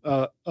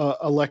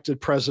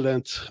elected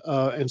president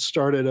and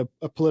started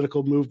a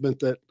political movement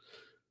that,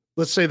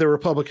 let's say the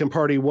Republican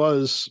Party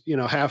was,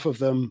 half of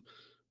them,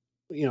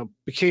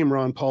 became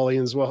Ron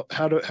Paulians? Well,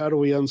 how do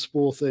we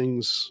unspool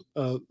things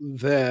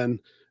then?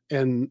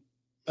 And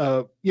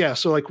so,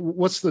 like,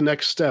 what's the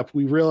next step?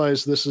 We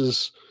realize this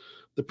is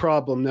the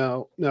problem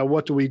now. Now,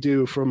 what do we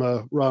do from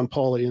a Ron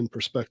Paulian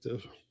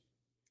perspective?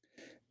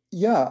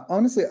 Yeah,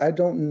 honestly, I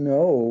don't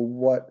know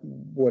what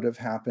would have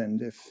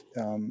happened if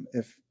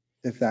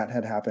that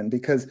had happened,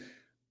 because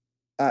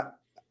I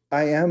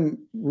am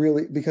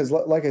really, because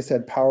like I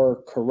said,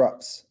 power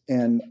corrupts,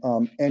 and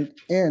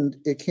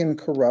it can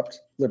corrupt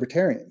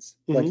libertarians,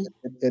 like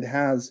it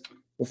has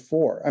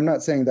before. I'm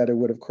not saying that it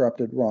would have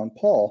corrupted Ron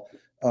Paul,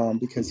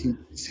 because he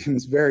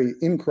seems very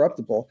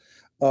incorruptible,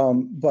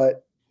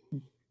 but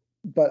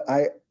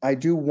I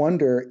do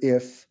wonder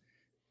if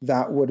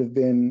that would have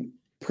been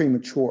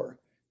premature,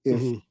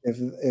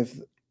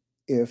 if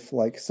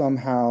like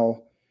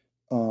somehow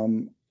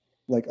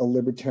like a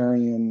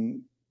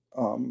libertarian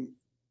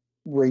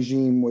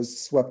regime was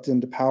swept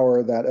into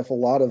power, that if a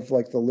lot of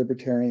like the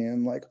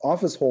libertarian like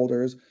office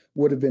holders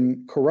would have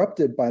been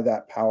corrupted by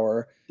that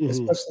power,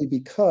 especially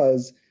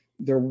because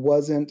there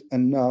wasn't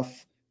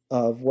enough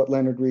of what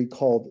Leonard Read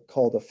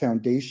called a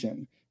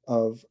foundation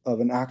of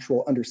an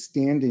actual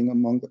understanding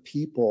among the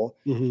people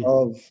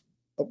of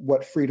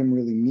what freedom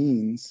really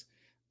means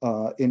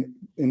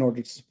in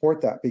order to support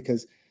that,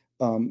 because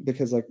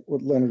like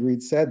what Leonard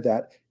Read said,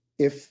 that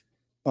if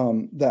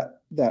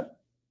the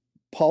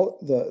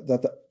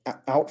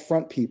out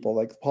front people,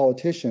 like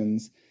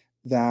politicians,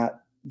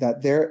 that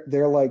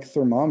they're like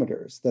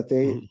thermometers, that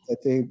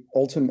they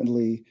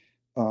ultimately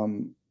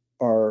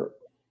are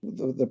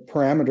the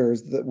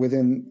parameters that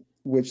within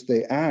which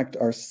they act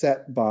are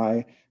set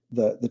by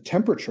the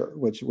temperature,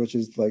 which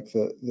is like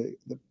the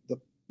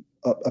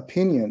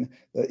opinion,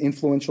 the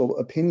influential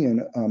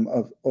opinion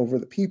of over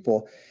the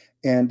people.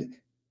 And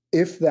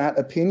if that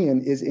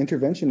opinion is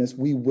interventionist,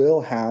 we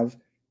will have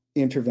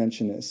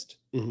interventionist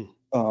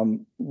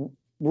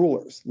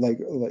rulers, like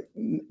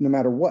no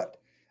matter what.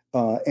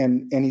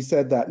 And he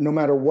said that no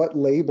matter what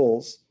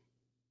labels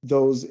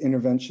those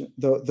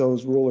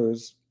those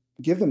rulers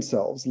give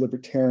themselves,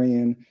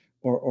 libertarian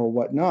or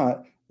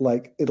whatnot,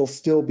 like it'll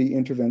still be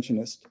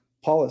interventionist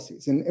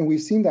policies. And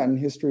we've seen that in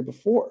history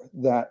before,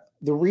 that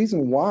the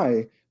reason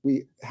why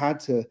we had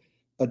to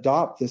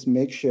adopt this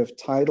makeshift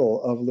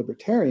title of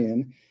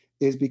libertarian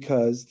is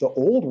because the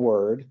old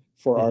word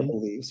for our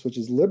beliefs, which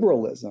is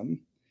liberalism,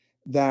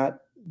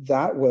 that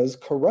was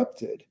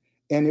corrupted.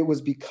 And it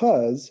was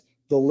because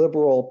the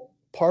Liberal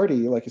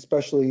Party, like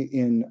especially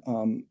in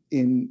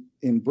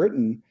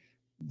Britain,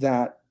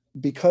 that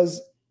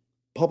because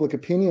public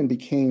opinion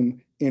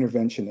became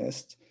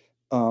interventionist,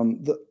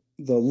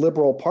 the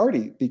Liberal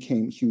Party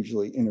became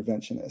hugely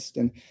interventionist,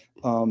 and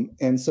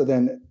so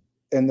then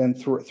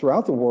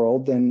throughout the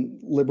world, then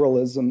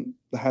liberalism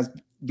has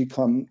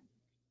come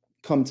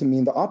to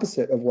mean the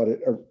opposite of what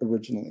it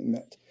originally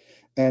meant,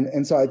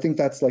 and so I think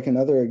that's like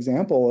another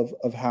example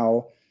of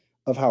how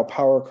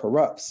power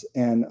corrupts,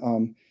 and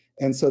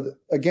so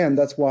again,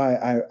 that's why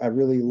I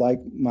really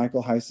like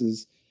Michael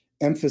Heiss's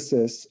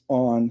emphasis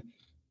on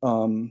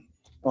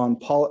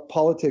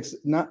politics,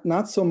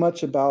 not so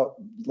much about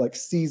like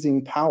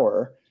seizing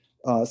power,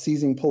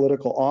 seizing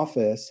political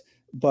office,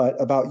 but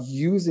about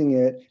using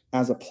it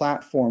as a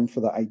platform for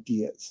the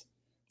ideas.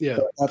 Yeah,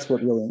 so that's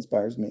what really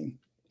inspires me.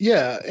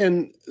 Yeah,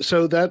 and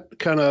so that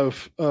kind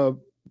of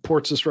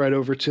ports us right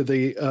over to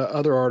the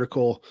other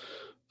article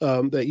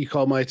that you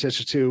called my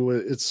attention to.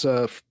 It's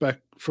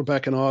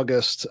back in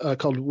August,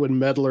 called "When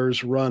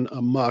Meddlers Run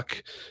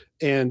Amok."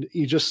 And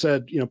you just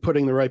said,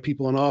 putting the right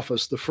people in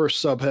office. The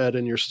first subhead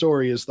in your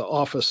story is the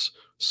office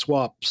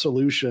swap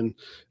solution,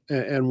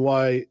 and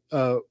why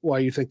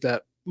you think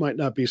that might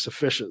not be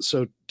sufficient.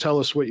 So tell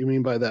us what you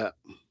mean by that.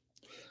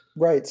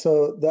 Right.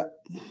 So that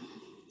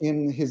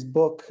in his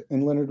book,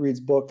 in Leonard Read's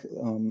book,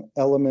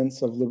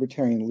 Elements of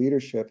Libertarian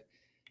Leadership,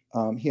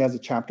 he has a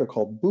chapter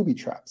called Booby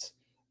Traps,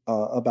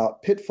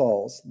 about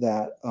pitfalls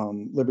that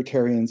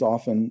libertarians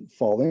often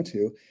fall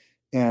into.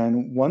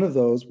 And one of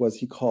those was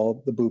he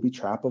called the booby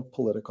trap of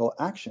political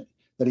action.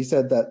 That he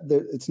said that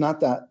it's not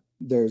that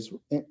there's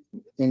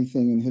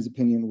anything, in his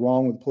opinion,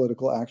 wrong with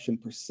political action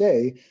per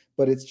se,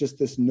 but it's just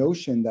this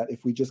notion that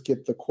if we just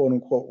get the quote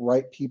unquote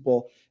right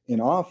people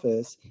in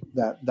office,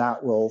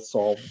 that will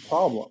solve the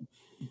problem.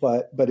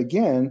 But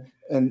again,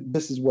 and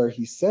this is where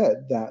he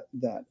said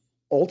that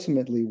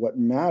ultimately what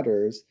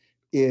matters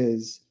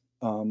is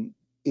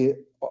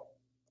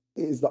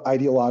the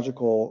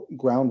ideological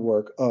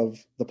groundwork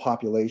of the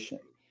population.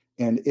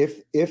 And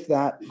if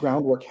that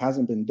groundwork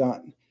hasn't been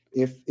done,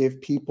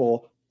 if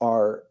people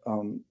are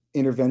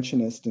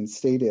interventionist and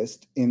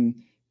statist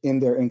in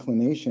their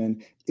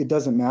inclination, it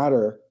doesn't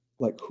matter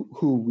like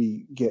who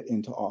we get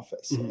into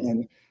office.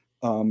 Mm-hmm.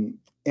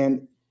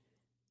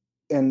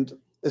 And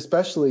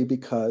especially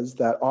because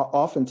that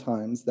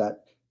oftentimes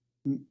that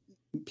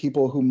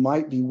people who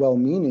might be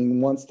well-meaning,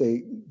 once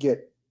they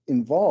get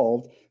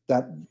involved,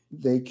 that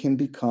they can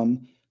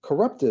become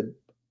corrupted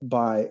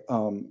by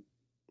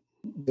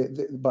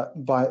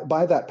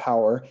that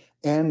power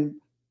and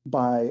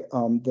by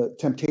the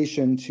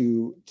temptation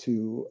to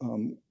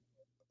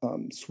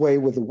sway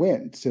with the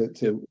wind,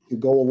 to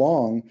go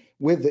along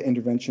with the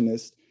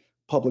interventionist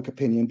public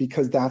opinion,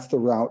 because that's the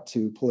route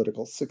to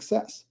political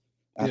success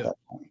at that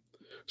time.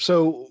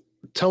 So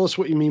tell us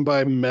what you mean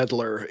by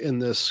meddler in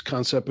this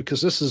concept,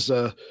 because this is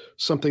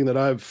something that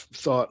I've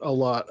thought a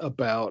lot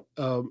about,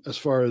 as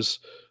far as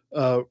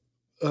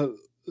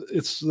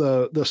it's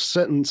the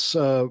sentence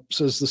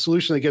says the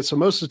solution that gets the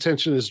most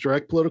attention is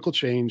direct political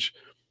change,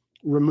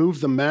 remove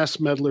the mass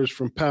meddlers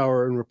from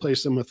power and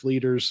replace them with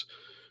leaders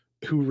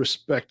who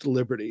respect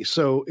liberty.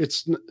 So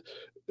it's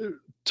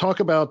talk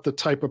about the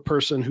type of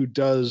person who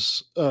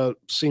does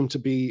seem to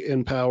be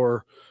in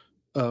power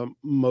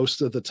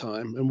most of the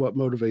time and what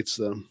motivates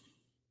them.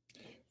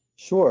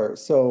 Sure.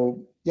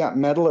 So yeah,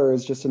 meddler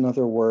is just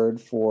another word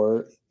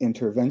for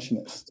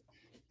interventionist.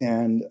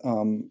 And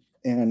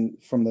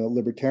from the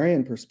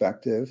libertarian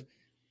perspective,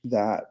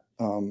 that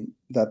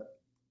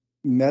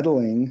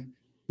meddling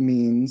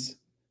means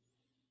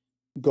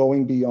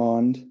going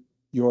beyond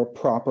your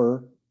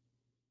proper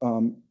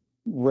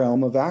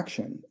realm of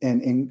action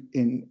and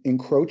in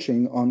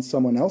encroaching on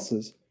someone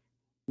else's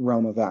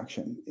realm of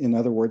action. In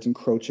other words,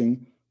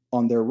 encroaching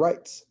on their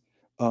rights,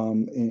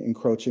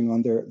 encroaching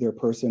on their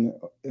person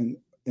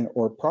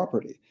or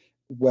property,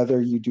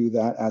 whether you do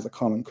that as a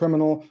common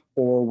criminal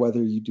or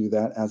whether you do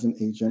that as an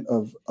agent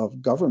of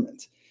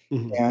government.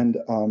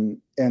 Mm-hmm.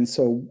 And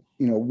so,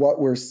 what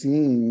we're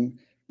seeing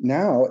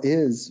now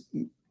is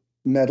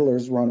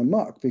meddlers run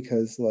amok,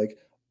 because with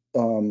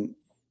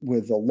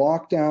the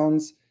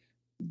lockdowns,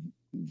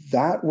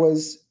 that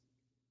was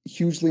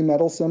hugely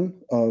meddlesome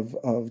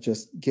of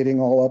just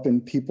getting all up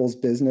in people's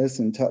business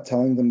and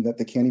telling them that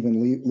they can't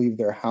even leave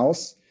their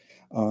house,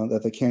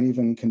 that they can't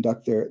even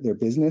conduct their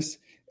business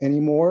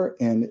anymore.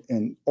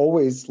 And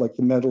always, like,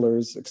 the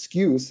meddler's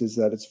excuse is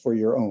that it's for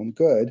your own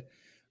good.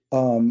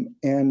 And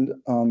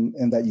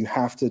that you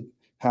have to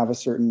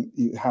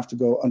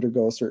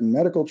undergo a certain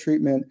medical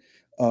treatment.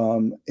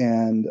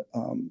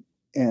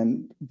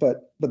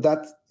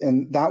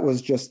 That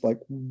was just like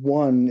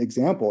one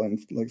example, and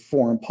like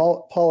foreign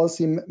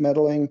policy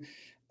meddling,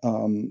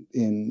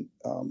 in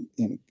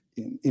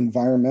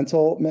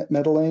environmental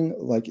meddling,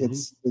 like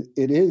mm-hmm.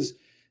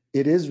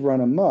 it is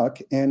run amok,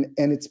 and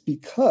it's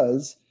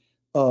because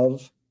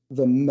of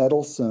the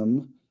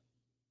meddlesome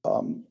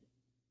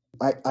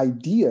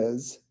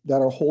ideas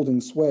that are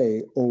holding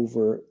sway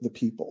over the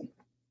people.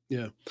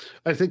 Yeah,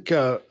 I think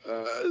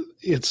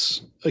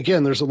it's,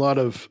 again, there's a lot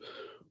of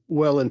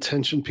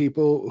well-intentioned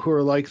people who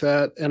are like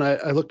that. And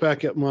I look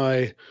back at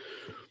my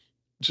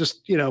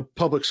just,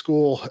 public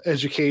school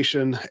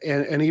education.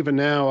 And even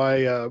now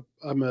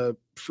I'm a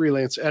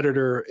freelance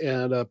editor,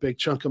 and a big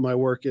chunk of my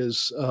work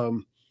is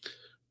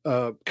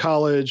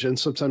college and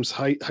sometimes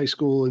high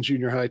school and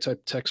junior high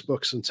type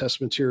textbooks and test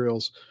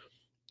materials.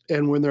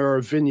 And when there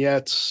are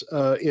vignettes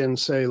in,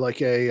 say,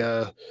 like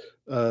an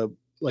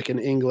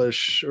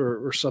English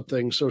or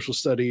something, social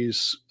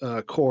studies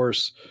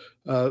course,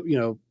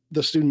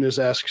 the student is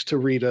asked to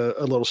read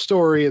a little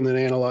story and then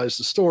analyze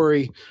the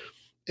story.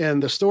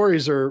 And the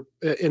stories are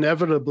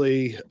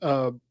inevitably,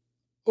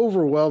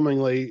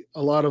 overwhelmingly,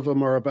 a lot of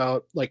them are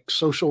about like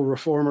social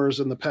reformers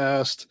in the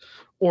past,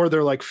 or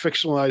they're like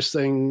fictionalized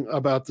thing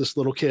about this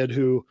little kid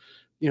who,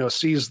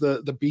 sees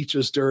the beach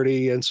is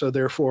dirty, and so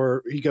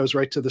therefore he goes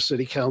right to the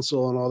city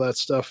council and all that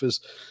stuff is.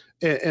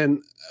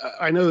 And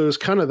I know it was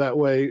kind of that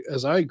way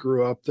as I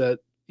grew up, that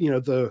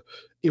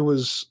it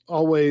was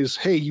always,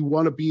 hey, you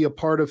want to be a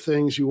part of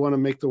things, you want to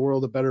make the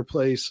world a better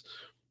place.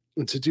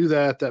 And to do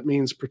that, that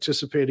means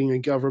participating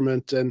in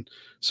government. And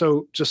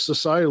so just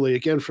societally,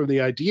 again, from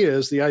the idea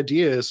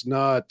is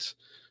not,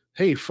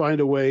 hey, find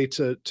a way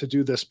to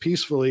do this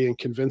peacefully and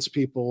convince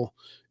people.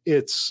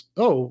 It's,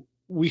 oh,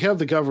 we have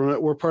the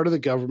government, we're part of the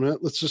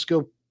government, let's just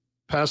go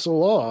pass a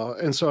law.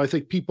 And so I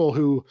think people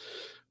who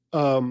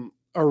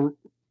are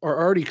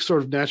already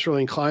sort of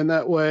naturally inclined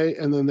that way,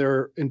 and then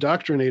they're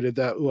indoctrinated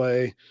that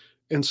way.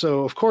 And so,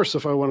 of course,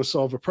 if I want to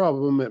solve a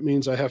problem, it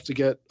means I have to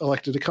get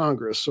elected to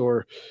Congress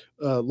or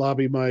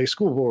lobby my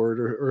school board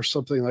or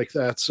something like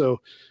that.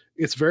 So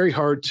it's very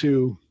hard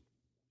to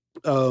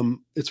break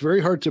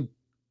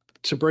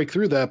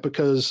through that,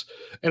 because,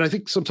 and I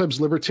think sometimes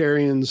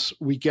libertarians,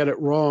 we get it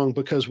wrong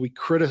because we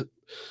come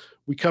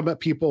at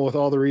people with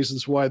all the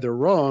reasons why they're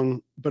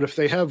wrong. But if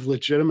they have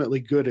legitimately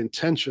good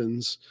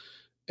intentions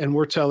and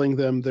we're telling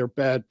them they're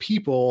bad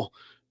people,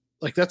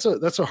 like that's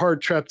a hard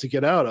trap to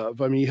get out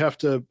of. I mean, you have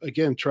to,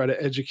 again, try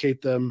to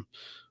educate them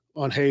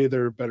on, hey,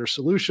 there are better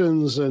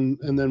solutions. And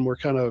then we're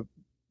kind of,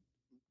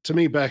 to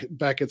me,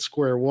 back at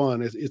square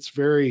one. It's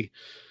very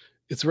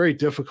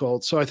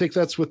difficult. So I think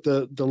that's what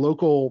the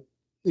local,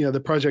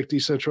 the Project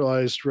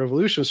Decentralized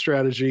Revolution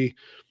strategy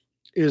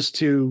is,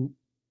 to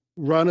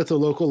run at the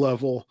local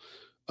level,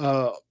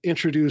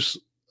 introduce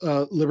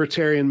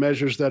libertarian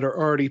measures that are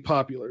already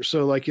popular.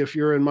 So like if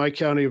you're in my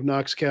county of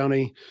Knox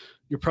County,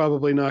 you're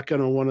probably not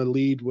going to want to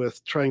lead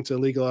with trying to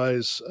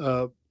legalize,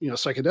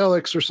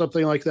 psychedelics or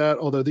something like that.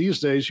 Although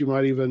these days you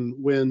might even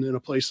win in a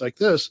place like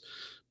this,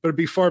 but it'd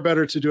be far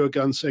better to do a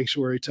gun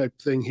sanctuary type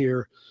thing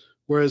here.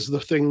 Whereas the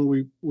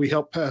thing we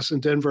helped pass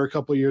in Denver a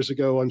couple of years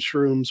ago on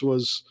shrooms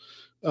was,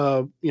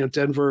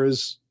 Denver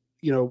is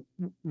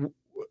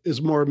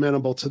more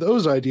amenable to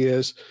those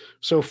ideas.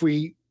 So if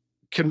we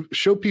can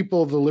show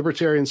people the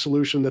libertarian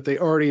solution that they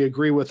already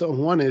agree with on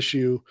one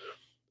issue,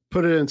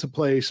 put it into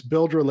place,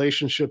 build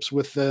relationships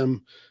with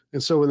them.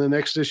 And so when the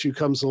next issue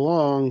comes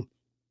along,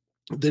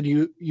 then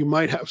you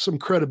might have some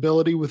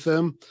credibility with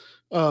them,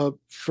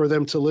 for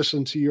them to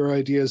listen to your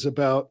ideas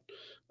about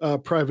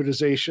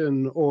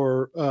privatization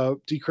or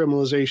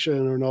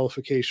decriminalization or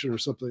nullification or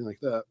something like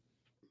that.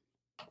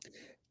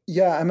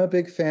 Yeah, I'm a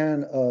big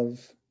fan of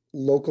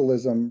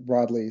localism,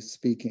 broadly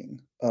speaking,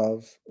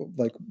 of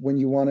like when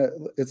you want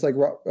to, it's like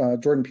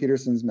Jordan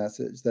Peterson's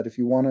message that if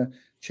you want to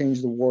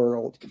change the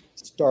world,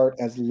 start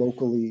as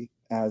locally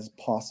as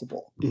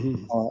possible,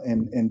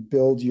 and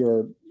build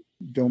your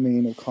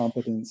domain of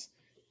competence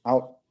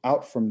out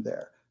from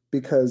there.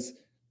 Because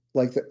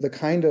like the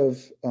kind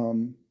of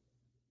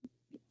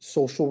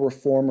social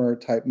reformer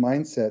type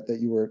mindset that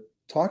you were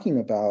talking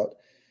about,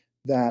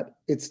 that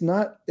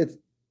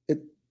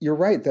you're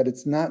right that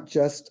it's not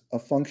just a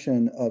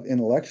function of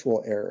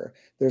intellectual error.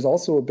 There's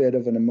also a bit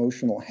of an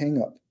emotional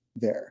hang-up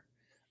there.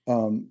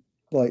 There's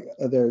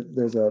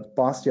a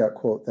Bastiat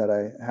quote that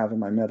I have in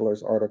my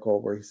Meddlers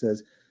article where he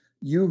says,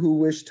 "You who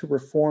wish to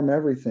reform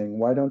everything,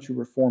 why don't you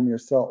reform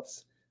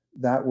yourselves?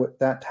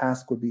 That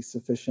task would be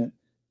sufficient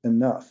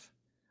enough."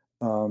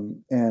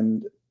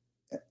 And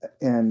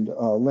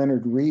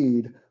Leonard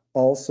Reed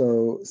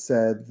also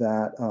said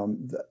that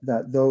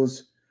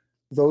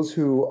those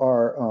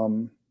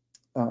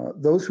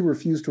who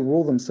refuse to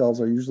rule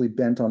themselves are usually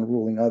bent on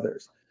ruling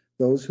others.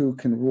 Those who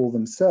can rule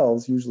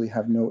themselves usually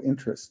have no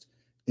interest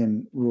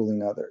in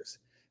ruling others.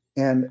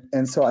 And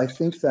so I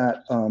think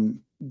that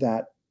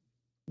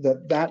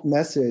that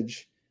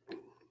message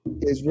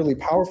is really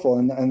powerful.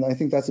 And I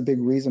think that's a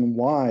big reason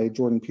why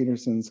Jordan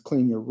Peterson's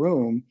Clean Your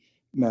Room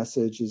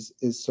message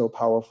is so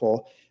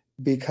powerful,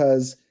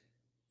 because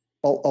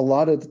a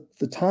lot of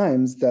the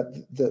times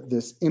that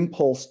this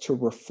impulse to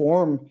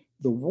reform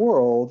the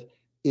world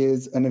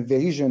is an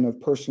evasion of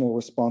personal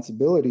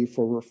responsibility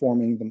for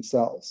reforming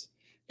themselves.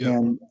 Yeah.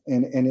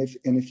 And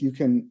if you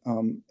can,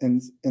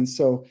 and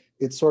so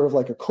it's sort of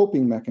like a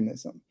coping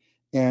mechanism.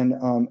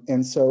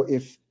 And so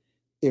if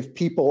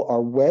people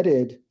are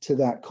wedded to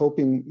that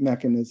coping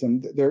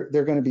mechanism, they're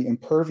going to be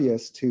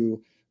impervious to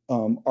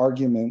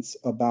arguments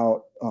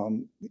about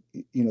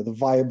the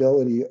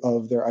viability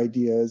of their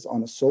ideas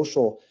on a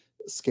social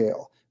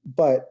scale.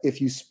 But if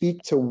you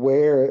speak to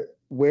where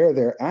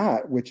they're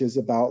at, which is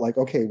about like,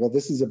 okay, well,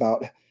 this is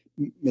about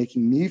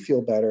making me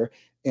feel better,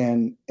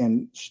 and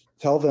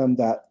tell them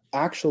that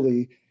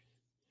actually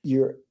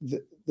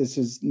this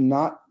is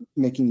not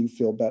making you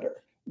feel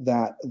better,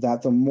 that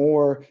the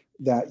more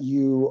that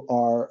you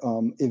are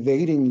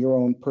evading your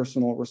own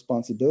personal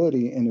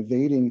responsibility and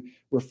evading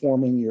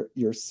reforming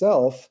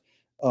yourself,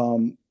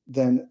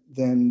 then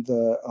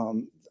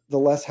the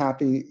less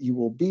happy you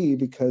will be,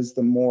 because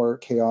the more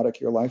chaotic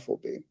your life will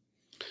be.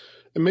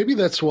 And maybe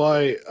that's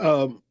why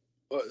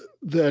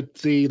that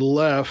the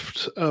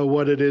left,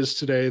 what it is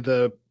today,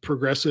 the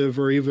progressive,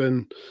 or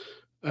even,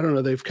 I don't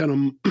know, they've kind of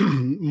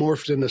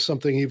morphed into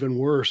something even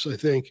worse, I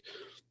think,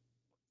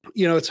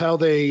 it's how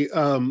they,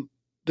 the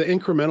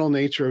incremental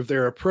nature of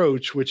their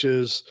approach, which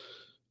is,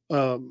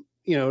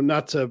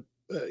 not to,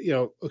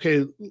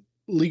 okay,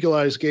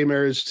 legalize gay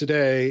marriage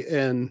today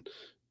and,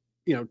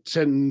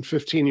 10,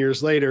 15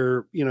 years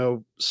later,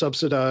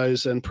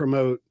 subsidize and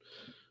promote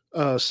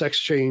sex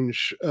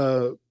change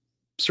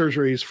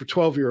surgeries for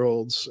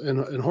 12-year-olds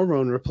and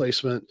hormone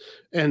replacement.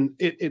 And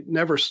it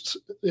never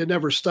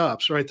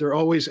stops, right? They're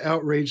always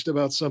outraged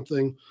about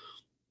something,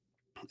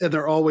 and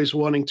they're always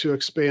wanting to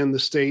expand the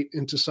state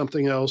into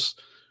something else.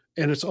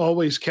 And it's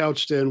always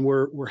couched in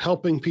we're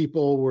helping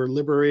people, we're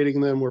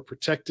liberating them, we're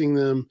protecting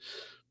them.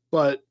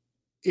 But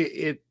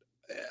it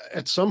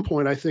at some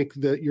point, I think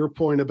that your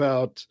point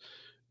about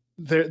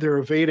they're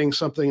evading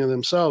something in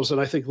themselves, and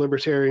I think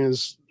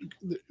libertarians,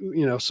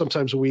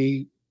 sometimes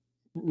we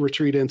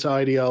retreat into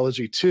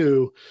ideology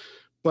too.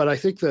 But I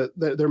think that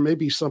there may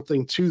be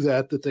something to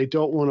that they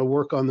don't want to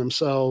work on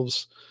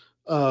themselves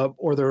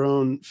or their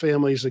own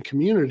families and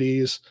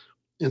communities.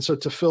 And so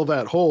to fill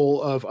that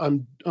hole of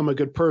I'm a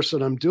good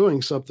person, I'm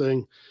doing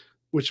something,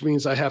 which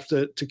means I have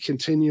to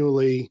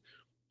continually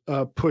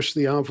push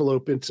the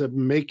envelope into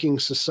making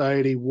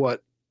society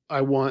what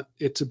I want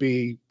it to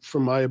be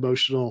from my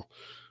emotional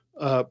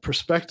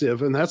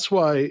perspective. And that's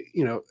why,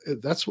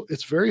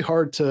 it's very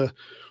hard to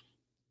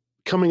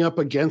coming up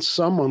against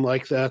someone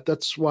like that.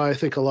 That's why I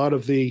think a lot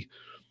of the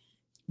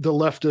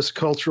leftist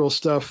cultural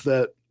stuff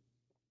that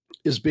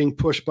is being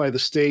pushed by the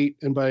state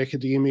and by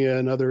academia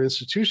and other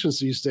institutions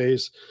these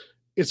days,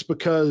 it's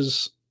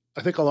because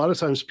I think a lot of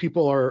times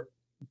people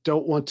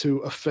don't want to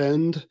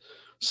offend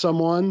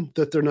someone,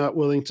 that they're not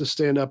willing to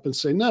stand up and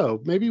say,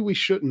 no, maybe we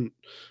shouldn't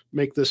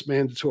make this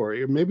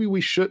mandatory, or maybe we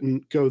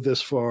shouldn't go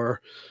this far.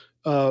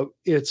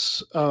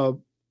 It's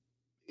out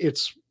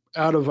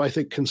of, I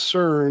think,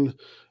 concern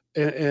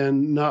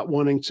and not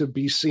wanting to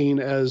be seen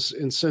as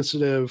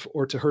insensitive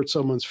or to hurt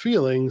someone's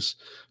feelings.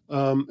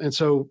 And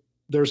so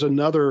there's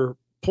another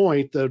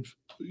point that,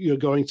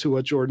 going to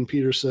what Jordan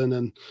Peterson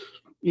and,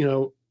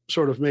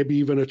 sort of maybe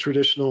even a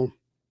traditional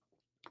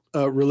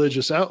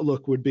religious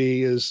outlook would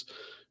be is,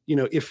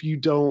 if you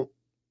don't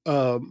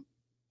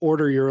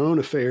order your own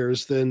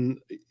affairs, then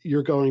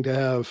you're going to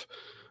have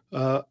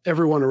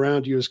everyone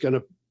around you is going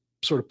to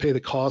sort of pay the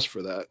cost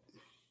for that.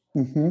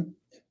 Mm-hmm.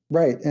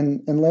 Right.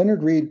 And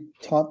Leonard Reed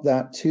taught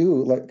that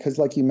too, because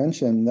like you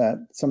mentioned, that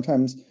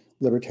sometimes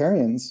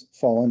libertarians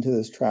fall into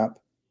this trap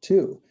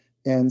too.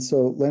 And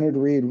so Leonard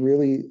Reed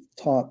really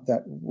taught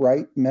that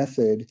right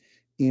method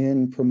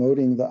in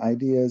promoting the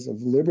ideas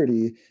of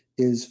liberty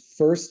is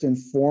first and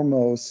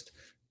foremost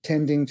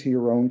tending to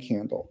your own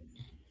candle.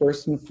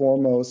 First and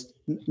foremost,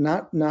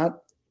 not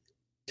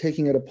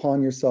taking it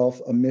upon yourself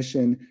a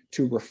mission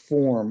to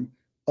reform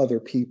other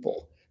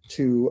people,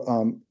 to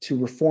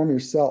reform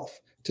yourself,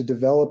 to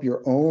develop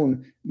your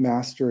own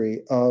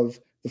mastery of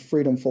the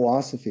freedom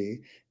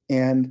philosophy.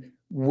 And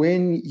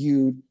when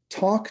you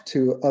talk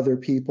to other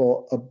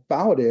people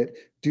about it,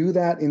 do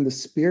that in the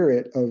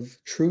spirit of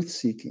truth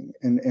seeking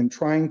and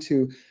trying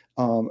to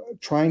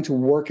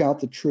work out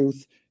the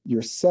truth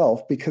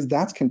yourself, because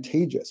that's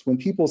contagious. When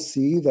people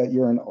see that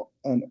you're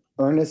an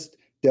earnest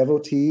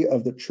devotee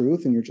of the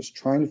truth and you're just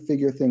trying to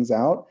figure things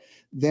out,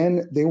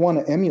 then they want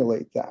to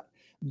emulate that.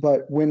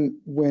 But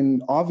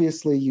when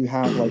obviously you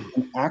have like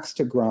an axe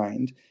to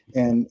grind,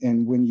 and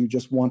when you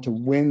just want to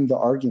win the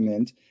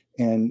argument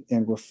and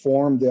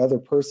reform the other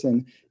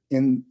person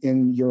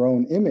in your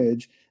own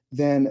image,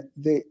 then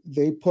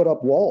they put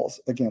up walls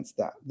against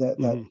that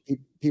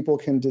people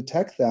can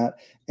detect that,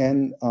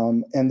 and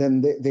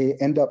then they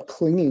end up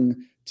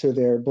clinging to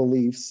their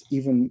beliefs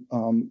even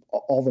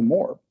all the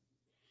more.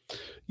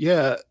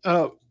 Yeah.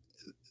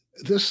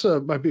 This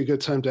might be a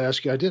good time to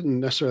ask you. I didn't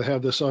necessarily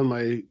have this on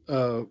my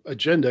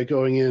agenda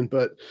going in,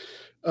 but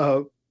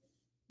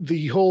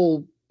the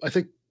whole, I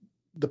think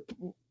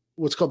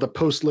what's called the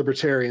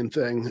post-libertarian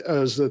thing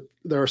is that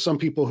there are some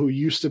people who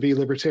used to be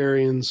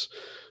libertarians,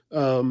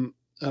 some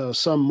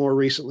more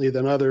recently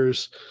than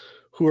others,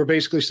 who are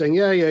basically saying,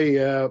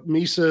 yeah,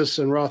 Mises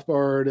and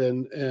Rothbard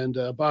and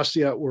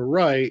Bastiat were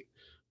right,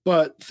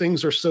 but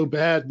things are so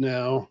bad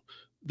now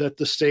that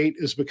the state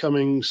is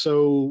becoming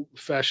so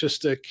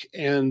fascistic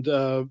and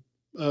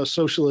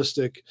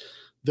socialistic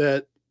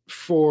that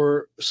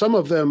for some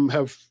of them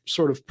have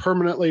sort of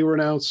permanently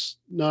renounced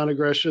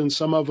non-aggression.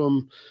 Some of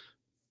them,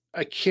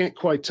 I can't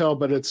quite tell,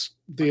 but it's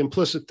the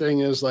implicit thing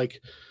is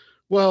like,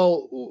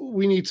 well,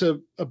 we need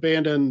to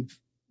abandon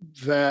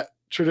that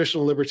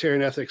traditional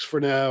libertarian ethics for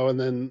now. And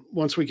then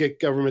once we get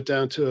government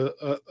down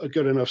to a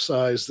good enough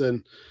size,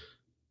 then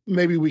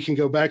maybe we can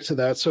go back to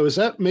that. So is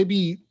that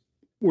maybe,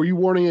 were you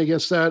warning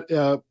against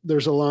that?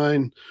 There's a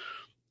line,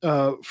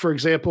 for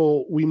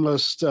example, we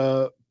must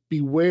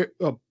beware,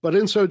 but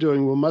in so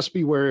doing, we must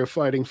be wary of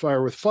fighting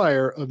fire with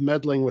fire, of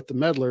meddling with the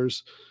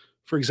meddlers.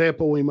 For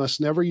example, we must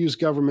never use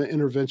government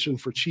intervention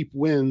for cheap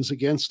wins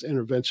against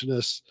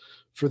interventionists,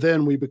 for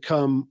then we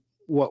become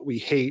what we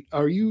hate.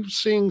 Are you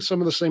seeing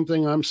some of the same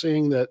thing I'm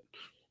seeing, that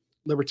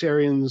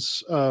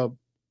libertarians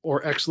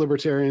or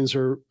ex-libertarians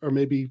are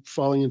maybe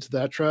falling into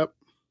that trap?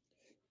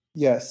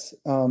 Yes.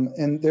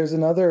 And there's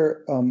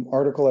another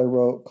article I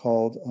wrote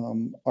called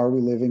Are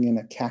We Living in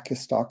a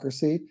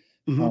Kakistocracy?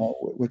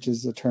 Which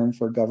is a term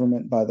for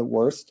government by the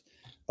worst.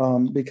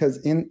 Because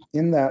in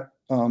that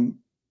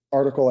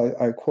article,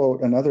 I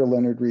quote another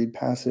Leonard Read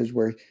passage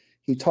where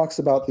he talks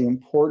about the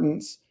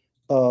importance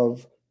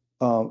of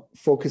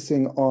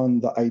focusing on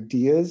the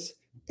ideas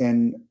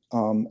and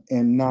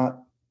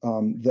not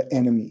the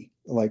enemy,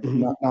 like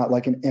not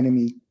like an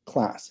enemy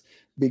class,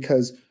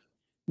 because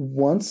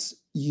once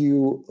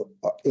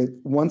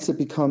it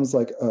becomes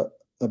like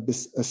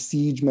a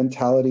siege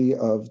mentality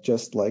of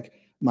just like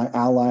my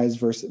allies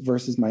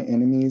versus my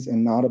enemies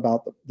and not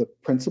about the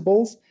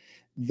principles,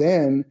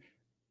 then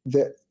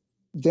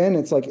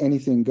it's like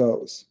anything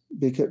goes,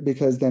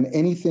 because then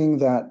anything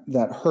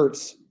that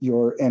hurts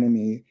your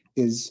enemy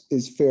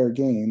is fair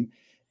game.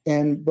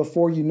 And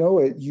before you know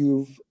it,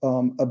 you've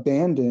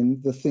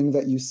abandoned the thing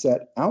that you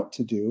set out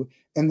to do.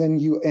 And then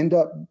you end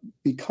up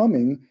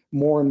becoming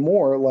more and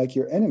more like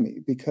your enemy,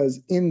 because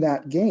in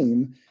that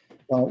game,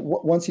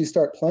 once you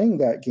start playing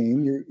that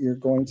game, you're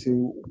going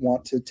to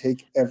want to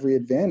take every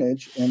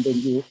advantage, and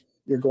then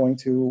you're going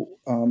to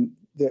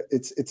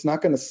it's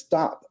not going to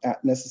stop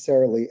at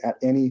necessarily at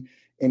any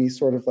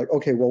sort of like,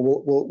 okay,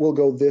 well we'll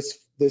go this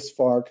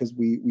far because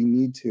we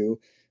need to.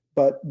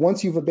 But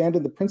once you've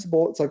abandoned the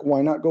principle, it's like,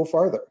 why not go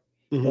farther?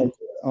 Like,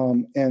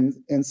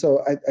 and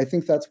so I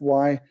think that's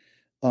why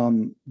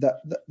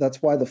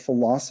that's why the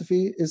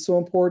philosophy is so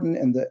important,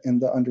 and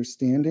the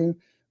understanding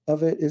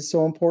of it is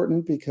so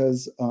important,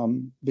 because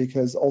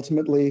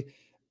ultimately,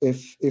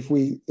 if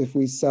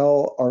we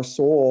sell our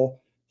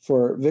soul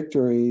for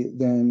victory,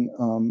 then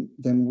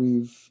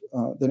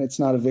it's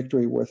not a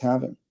victory worth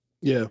having.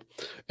 Yeah.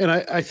 And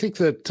I think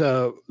that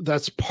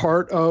that's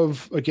part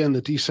of, again,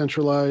 the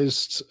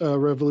decentralized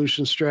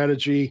revolution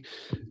strategy,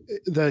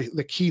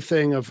 the key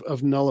thing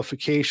of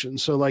nullification.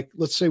 So like,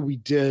 let's say we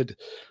did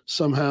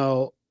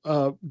somehow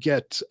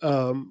get,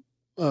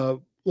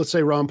 let's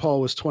say Ron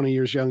Paul was 20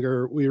 years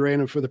younger. We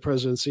ran him for the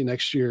presidency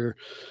next year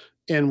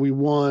and we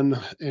won,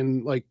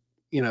 and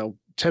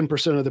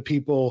 10% of the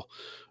people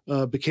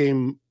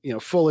became,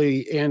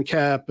 fully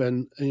ANCAP,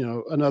 and,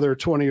 another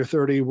 20 or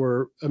 30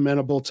 were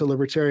amenable to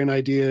libertarian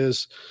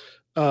ideas.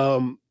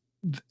 And,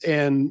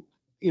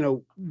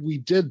 we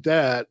did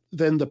that,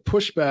 then the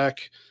pushback,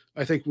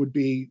 I think, would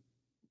be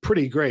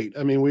pretty great.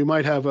 I mean, we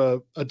might have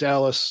a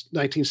Dallas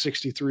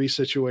 1963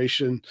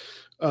 situation.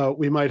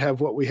 We might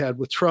have what we had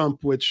with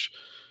Trump, which,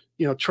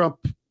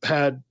 Trump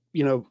had,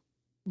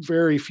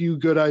 very few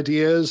good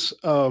ideas,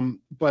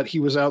 but he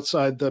was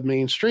outside the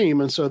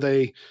mainstream. And so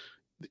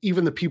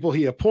even the people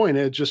he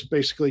appointed just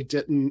basically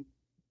didn't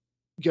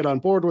get on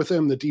board with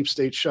him. The deep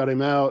state shut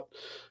him out.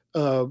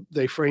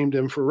 They framed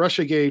him for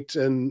Russiagate,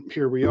 and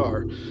here we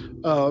are.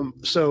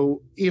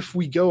 So if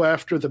we go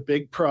after the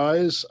big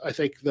prize, I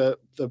think the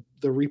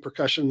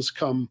repercussions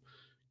come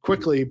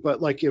quickly.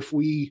 But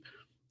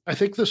I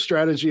think the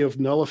strategy of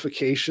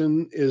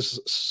nullification is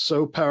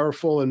so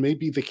powerful, and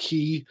maybe the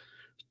key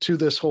to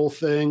this whole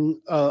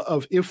thing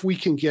of if we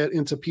can get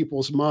into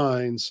people's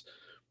minds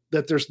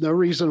that there's no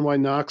reason why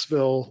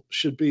Knoxville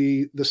should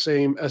be the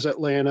same as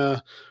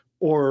Atlanta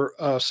or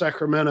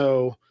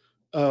Sacramento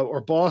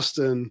or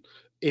Boston,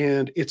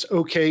 and it's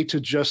okay to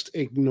just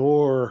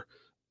ignore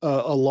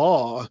a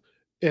law.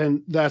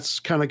 And that's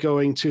kind of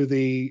going to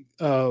the,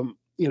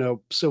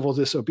 civil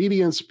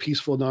disobedience,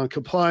 peaceful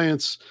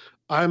noncompliance.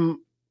 I'm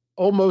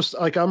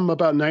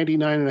about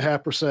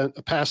 99.5%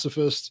 a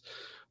pacifist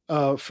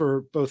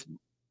for both,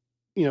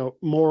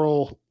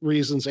 moral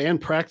reasons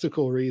and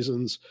practical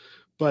reasons.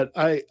 But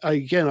I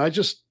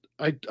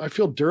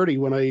feel dirty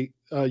when I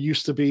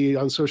used to be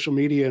on social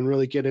media and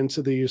really get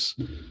into these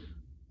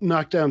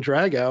knockdown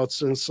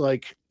dragouts. And it's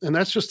like, and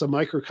that's just a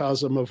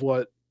microcosm of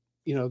what,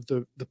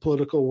 the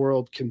political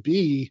world can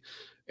be.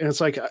 And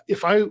it's like,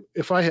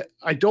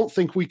 I don't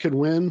think we could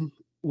win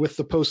with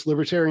the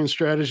post-libertarian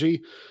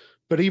strategy,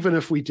 but even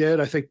if we did,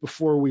 I think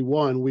before we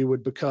won, we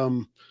would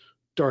become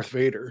Darth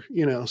Vader,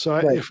 So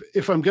right.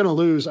 If I'm going to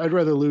lose, I'd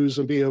rather lose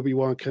and be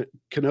Obi-Wan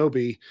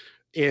Kenobi.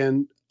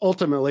 And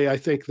ultimately, I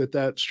think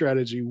that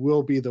strategy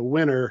will be the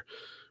winner,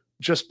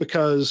 just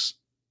because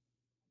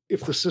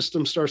if the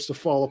system starts to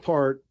fall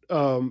apart,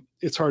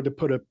 it's hard to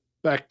put it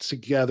back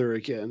together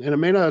again. And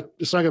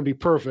it's not going to be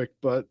perfect,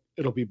 but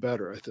it'll be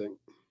better, I think.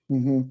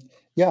 Mm-hmm.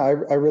 Yeah, I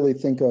really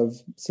think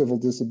of civil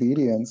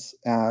disobedience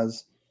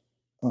as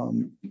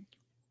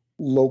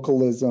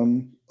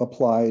localism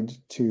applied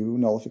to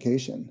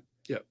nullification.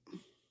 Yep.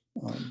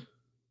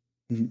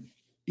 Mm-hmm.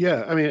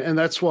 Yeah, I mean, and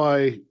that's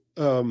why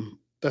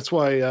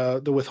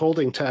the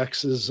withholding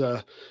taxes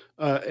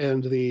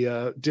and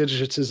the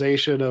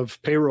digitization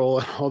of payroll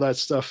and all that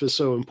stuff is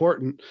so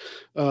important,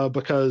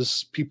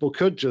 because people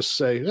could just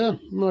say, I'm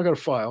not going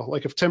to file.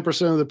 Like if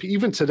 10% of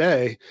even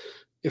today,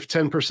 if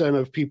 10%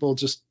 of people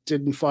just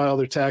didn't file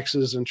their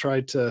taxes and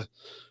tried to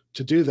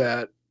do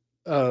that,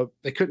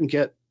 they couldn't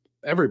get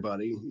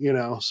everybody,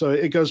 So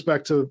it goes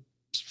back to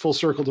full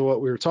circle to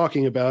what we were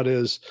talking about,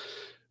 is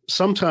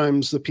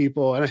sometimes the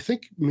people, and I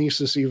think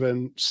Mises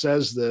even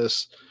says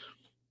this,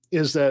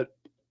 is that,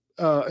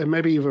 and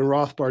maybe even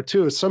Rothbard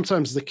too, is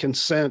sometimes the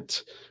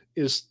consent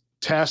is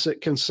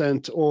tacit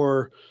consent,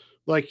 or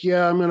like,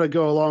 yeah, I'm going to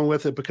go along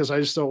with it because I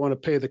just don't want to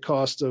pay the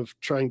cost of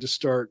trying to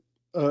start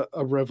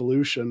a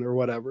revolution or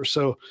whatever.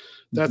 So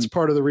that's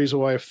part of the reason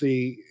why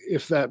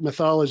if that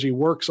mythology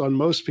works on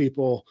most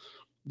people,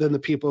 then the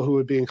people who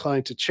would be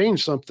inclined to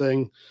change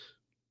something,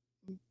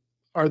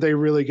 are they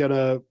really going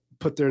to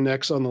put their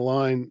necks on the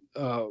line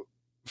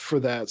for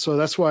that? So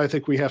that's why I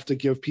think we have to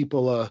give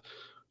people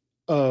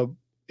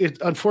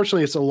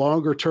unfortunately, it's a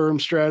longer term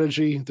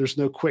strategy. There's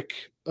no quick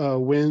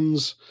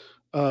wins.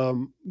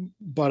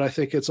 But I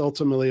think it's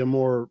ultimately a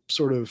more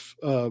sort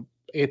of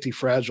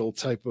anti-fragile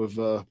type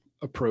of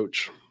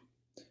approach.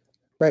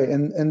 Right.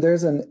 And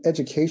there's an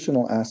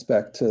educational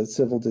aspect to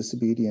civil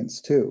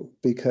disobedience too,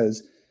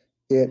 because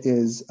it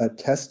is a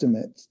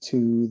testament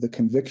to the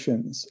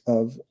convictions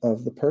of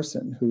the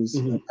person who's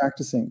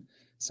practicing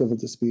civil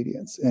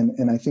disobedience.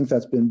 And I think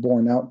that's been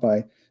borne out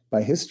by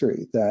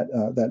history,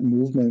 that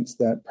movements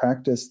that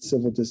practiced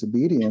civil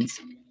disobedience,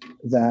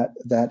 that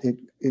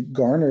it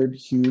garnered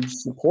huge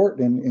support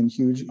and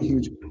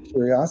huge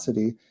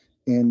curiosity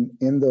in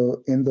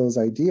those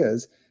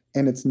ideas,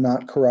 and it's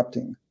not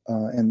corrupting.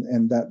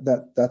 And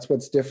that's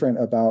what's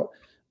different about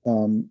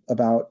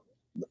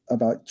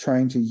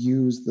trying to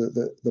use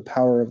the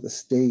power of the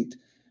state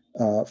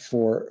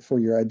for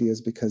your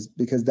ideas, because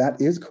that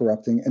is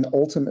corrupting, and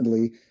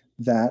ultimately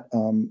that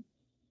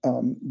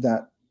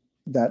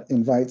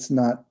invites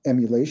not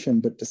emulation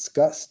but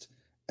disgust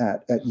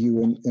at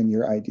you and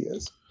your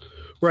ideas.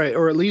 Right,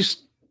 or at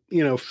least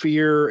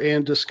fear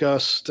and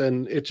disgust,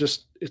 and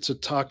it's a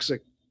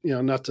toxic,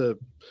 that's an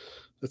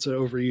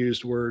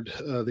overused word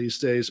these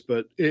days,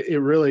 but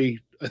it really,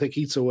 I think,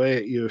 eats away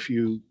at you if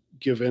you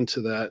give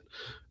into that.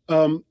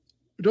 We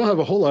don't have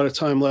a whole lot of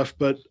time left,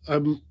 but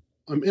I'm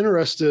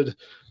interested.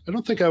 I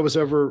don't think I was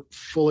ever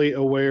fully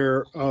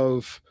aware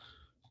of.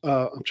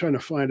 I'm trying to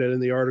find it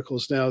in the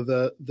articles now.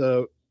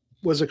 The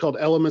what's it called?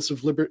 Elements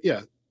of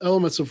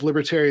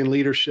libertarian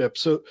leadership.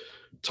 So,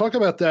 talk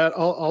about that.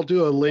 I'll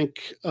do a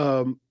link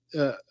in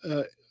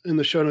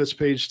the show notes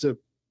page to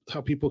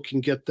how people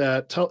can get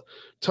that. Tell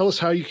us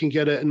how you can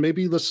get it, and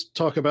maybe let's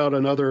talk about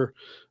another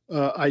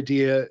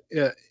idea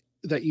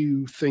that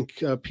you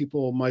think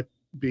people might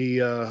be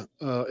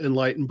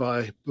enlightened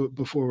by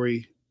before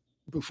we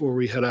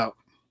head out.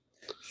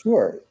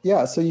 Sure.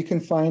 Yeah. So you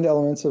can find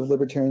Elements of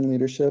Libertarian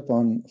Leadership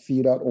on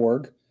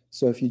fee.org.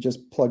 So if you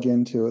just plug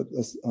into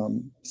this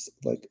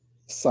like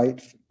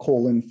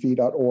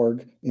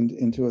site:fee.org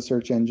into a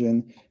search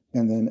engine,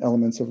 and then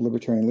Elements of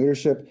Libertarian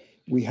Leadership,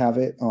 we have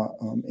it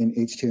in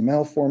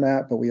HTML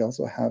format, but we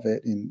also have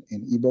it in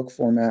ebook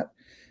format.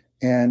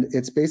 And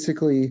it's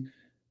basically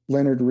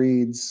Leonard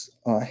Read's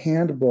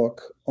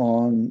handbook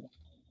on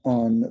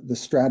the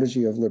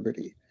strategy of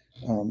liberty.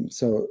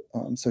 So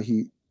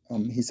he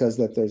says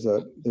that there's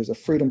a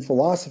freedom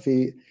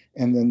philosophy,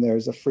 and then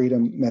there's a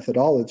freedom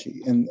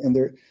methodology, and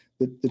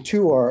the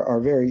two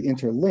are very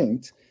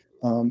interlinked,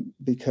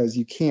 because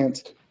you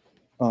can't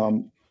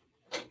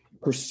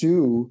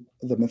pursue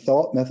the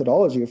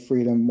methodology of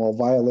freedom while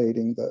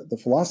violating the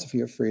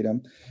philosophy of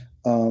freedom.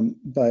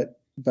 But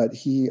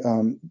he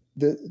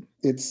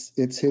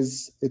it's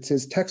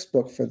his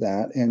textbook for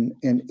that, and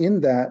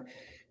in that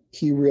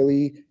he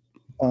really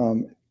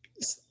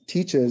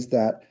teaches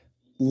that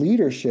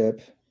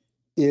leadership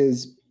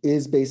is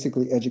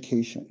basically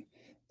education,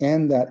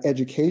 and that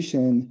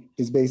education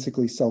is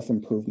basically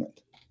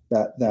self-improvement,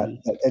 that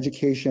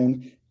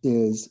education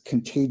is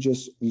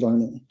contagious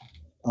learning,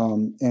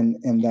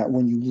 and that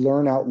when you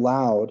learn out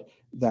loud,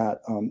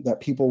 that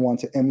people want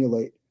to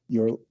emulate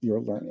your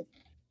learning,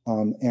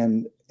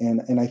 and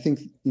I think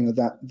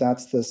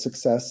that's the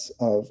success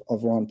of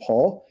Ron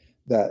Paul,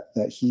 that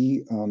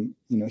he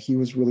he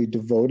was really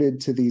devoted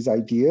to these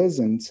ideas,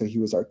 and so he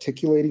was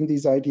articulating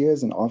these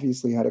ideas and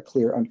obviously had a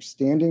clear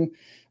understanding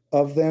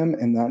of them,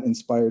 and that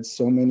inspired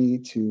so many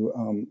to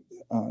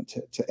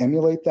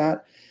emulate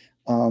that,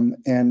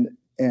 and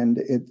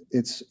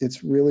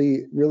it's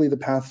really the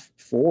path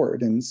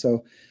forward. And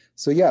so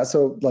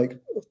like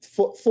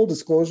full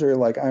disclosure,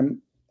 like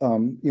I'm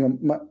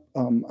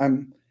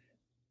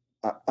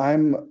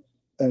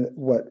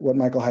what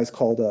Michael Heiss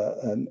called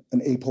an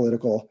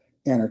apolitical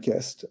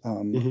anarchist,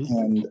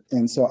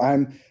 and so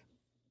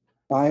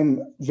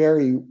I'm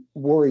very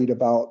worried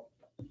about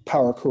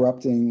power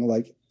corrupting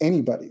like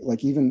anybody,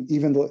 like even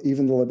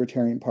the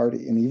Libertarian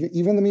Party, and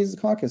even the Mises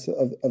Caucus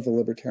of the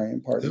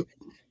Libertarian Party.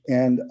 Yep.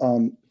 And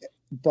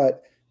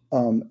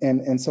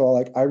so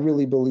like I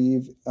really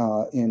believe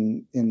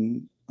in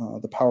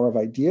the power of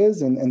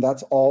ideas, and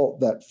that's all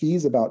that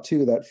FEE's about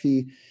too. That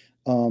FEE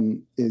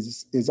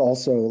is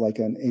also like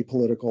an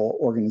apolitical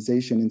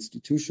organization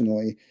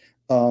institutionally,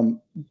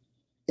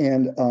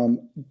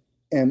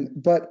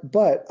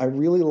 but I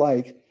really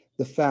like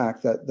the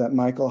fact that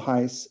Michael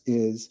Heiss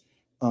is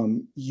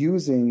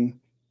using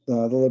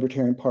the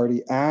Libertarian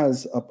Party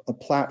as a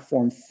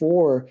platform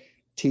for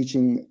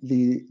teaching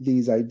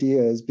these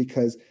ideas,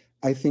 because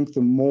I think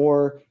the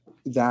more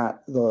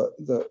that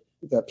the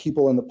that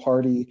people in the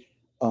party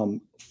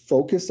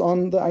focus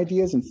on the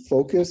ideas and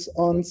focus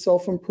on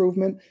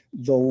self-improvement,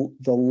 the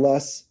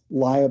less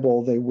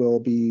liable they will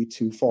be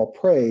to fall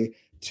prey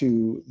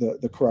to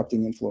the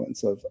corrupting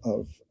influence of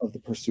the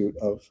pursuit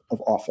of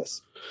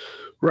office.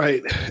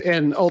 Right.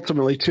 And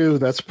ultimately, too,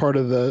 that's part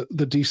of the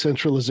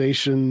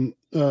decentralization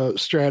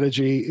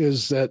strategy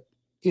is that,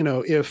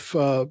 if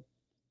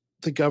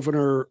the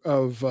governor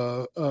of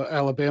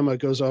Alabama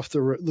goes off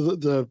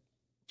the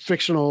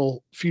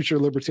fictional future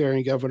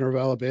libertarian governor of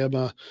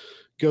Alabama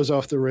goes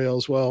off the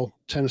rails, well,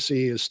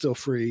 Tennessee is still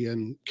free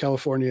and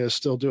California is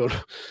still doing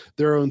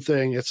their own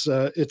thing. It's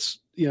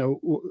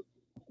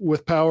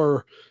with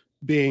power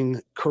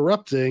being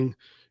corrupting,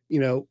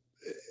 the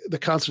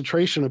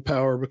concentration of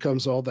power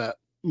becomes all that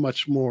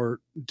much more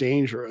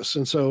dangerous.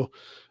 And so,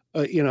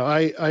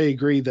 I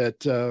agree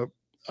that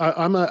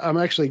I'm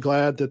actually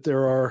glad that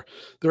there are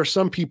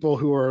some people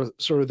who are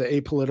sort of the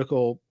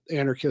apolitical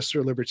anarchists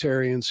or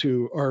libertarians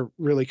who are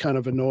really kind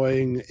of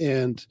annoying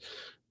and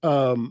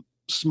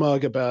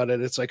smug about it.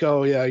 It's like,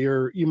 oh yeah,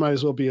 you might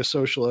as well be a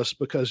socialist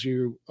because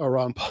you are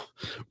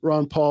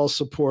Ron Paul's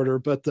supporter.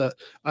 But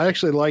I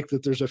actually like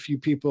that there's a few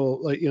people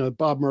like,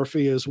 Bob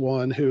Murphy is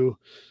one who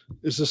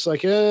is just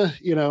like, I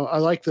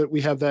like that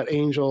we have that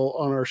angel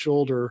on our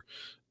shoulder,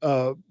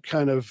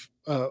 kind of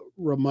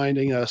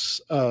reminding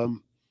us, of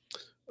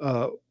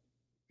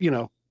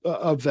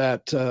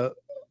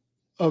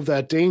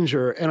that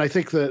danger. And I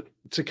think that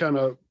to kind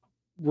of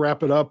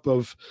wrap it up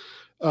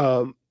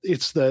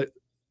it's that,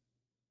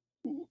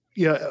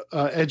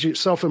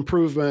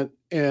 self-improvement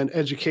and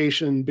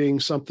education being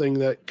something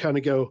that kind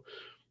of go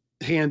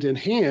hand in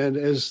hand,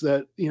 is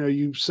that,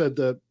 you said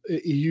that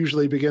it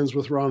usually begins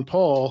with Ron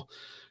Paul.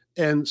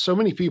 And so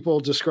many people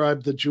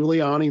describe the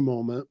Giuliani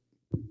moment,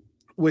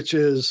 which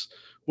is,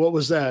 what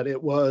was that?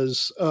 It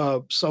was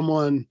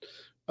someone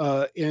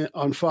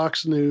on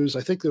Fox News.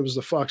 I think there was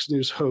the Fox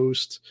News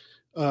host,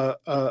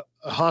 a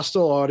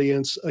hostile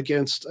audience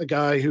against a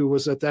guy who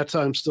was at that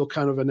time still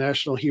kind of a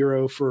national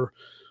hero for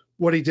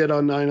what he did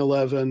on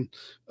 9/11.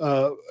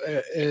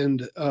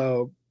 And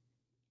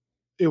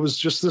it was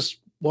just this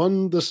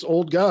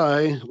old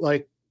guy,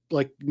 like,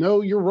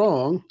 no, you're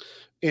wrong.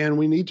 And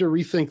we need to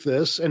rethink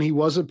this. And he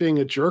wasn't being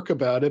a jerk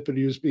about it, but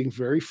he was being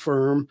very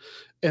firm.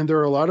 And there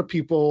are a lot of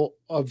people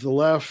of the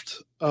left,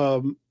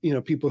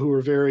 people who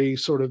are very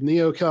sort of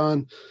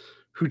neocon,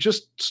 who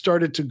just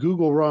started to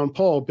Google Ron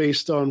Paul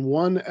based on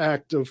one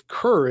act of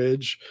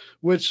courage,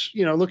 which,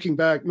 looking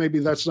back, maybe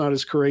that's not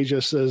as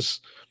courageous as,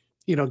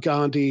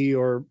 Gandhi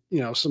or,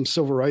 some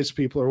civil rights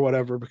people or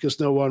whatever, because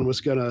no one was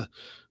going to,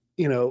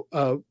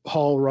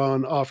 haul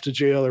Ron off to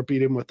jail or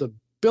beat him with the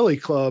billy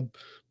club.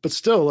 But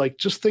still, like,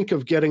 just think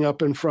of getting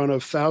up in front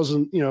of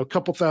a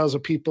couple thousand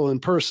people in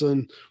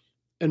person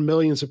and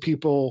millions of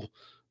people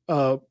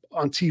on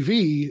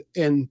TV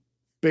and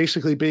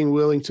basically being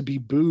willing to be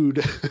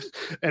booed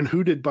and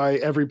hooted by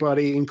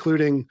everybody,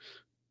 including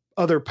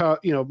other,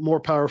 more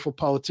powerful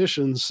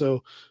politicians.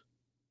 So,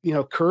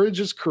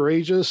 courage is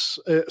courageous.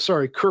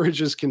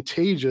 Courage is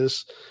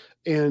contagious.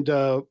 And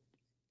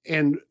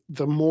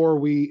the more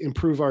we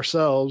improve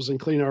ourselves and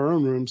clean our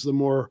own rooms, the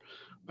more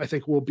I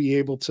think we'll be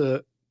able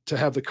to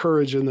have the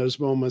courage in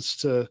those moments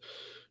to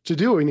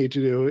do what we need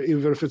to do,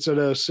 even if it's at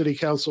a city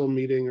council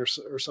meeting or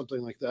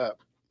something like that.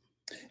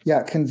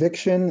 Yeah,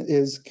 conviction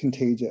is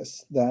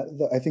contagious.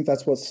 I think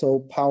that's what's so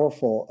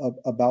powerful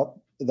about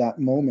that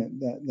moment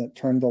that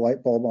turned the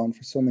light bulb on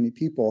for so many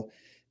people,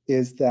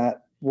 is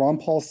that Ron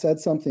Paul said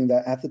something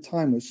that at the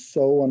time was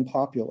so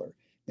unpopular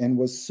and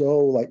was so,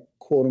 like,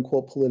 quote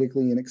unquote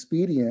politically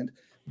inexpedient,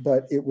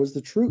 but it was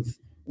the truth.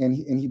 And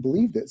he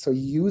believed it. So he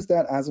used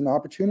that as an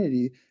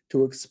opportunity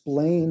to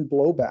explain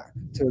blowback,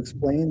 to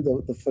explain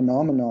the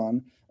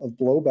phenomenon of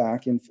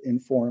blowback in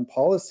foreign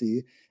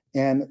policy.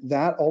 And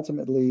that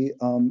ultimately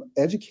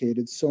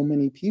educated so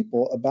many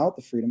people about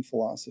the freedom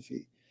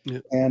philosophy. Yeah.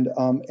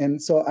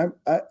 And so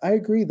I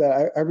agree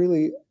that I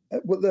really,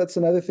 that's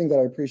another thing that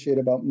I appreciate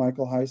about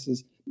Michael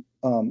Heiss's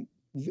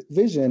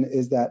vision,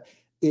 is that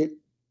it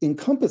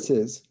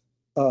encompasses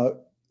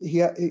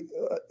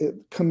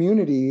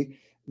community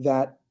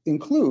that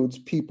includes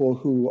people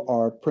who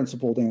are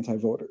principled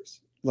anti-voters,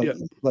 like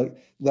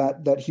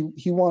that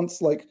he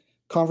wants, like,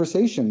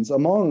 conversations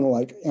among,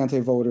 like,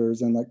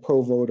 anti-voters and, like,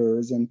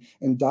 pro-voters and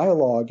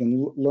dialogue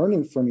and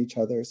learning from each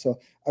other. So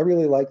I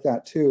really like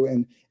that too.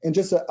 And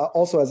just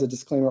also as a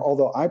disclaimer,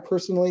 although I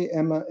personally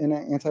am an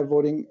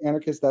anti-voting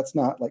anarchist, that's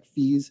not, like,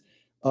 Fee's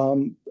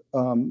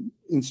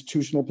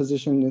institutional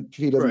position.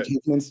 Fee doesn't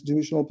take an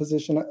institutional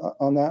position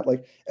on that.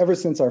 Like, ever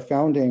since our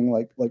founding,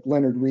 like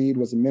Leonard Reed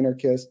was a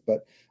minarchist,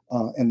 but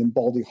and then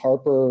Baldy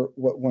Harper,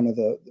 one of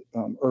the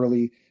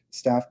early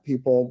staff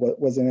people,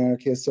 was an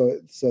anarchist.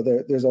 So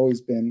there's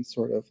always been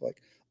sort of,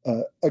 like,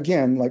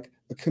 again, like,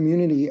 a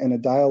community and a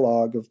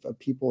dialogue of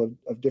people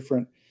of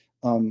different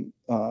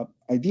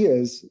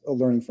ideas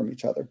learning from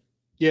each other.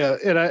 Yeah,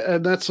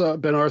 and that's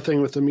been our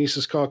thing with the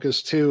Mises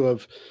Caucus too,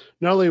 of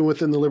not only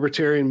within the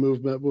libertarian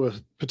movement, but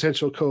with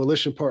potential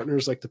coalition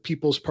partners like the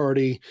People's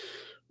Party,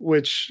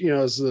 which,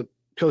 is the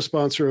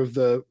co-sponsor of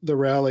the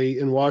rally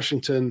in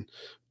Washington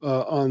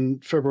on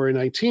February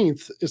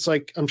 19th, it's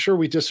like, I'm sure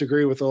we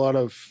disagree with a lot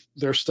of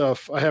their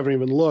stuff. I haven't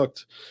even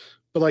looked,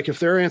 but like if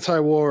they're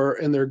anti-war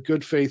and they're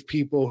good faith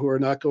people who are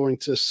not going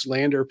to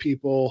slander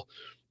people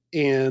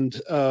and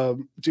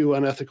do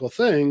unethical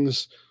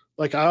things,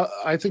 like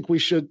I think we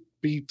should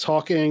be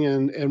talking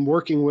and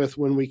working with,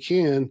 when we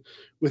can,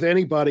 with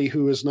anybody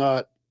who is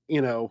not,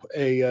 you know,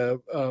 a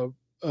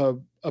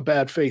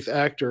bad faith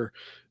actor.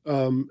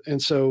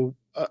 And so,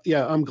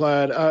 yeah, I'm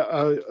glad.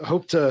 I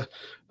hope to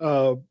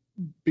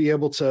be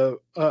able to,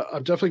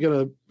 I'm definitely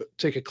going to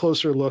take a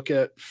closer look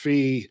at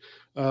Fee.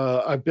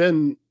 I've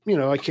been, you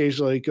know,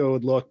 occasionally go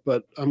and look,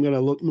 but I'm going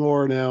to look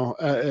more now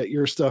at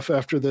your stuff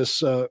after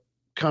this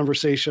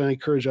conversation. I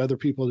encourage other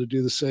people to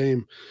do the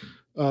same.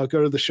 Go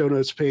to the show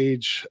notes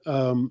page,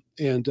 and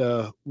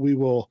we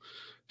will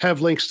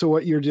have links to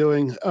what you're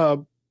doing.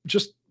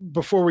 Just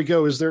before we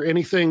go, is there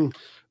anything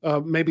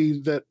maybe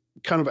that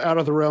kind of out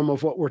of the realm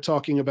of what we're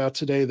talking about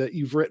today that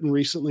you've written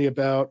recently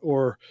about,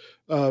 or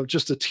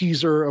just a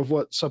teaser of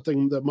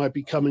something that might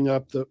be coming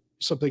up,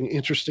 something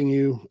interesting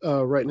you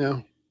right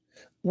now?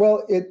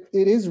 Well, it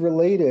is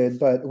related,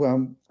 but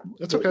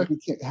that's okay. We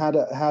had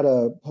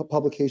a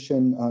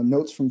publication,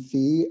 Notes from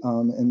Fee,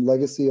 and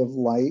Legacy of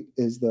Light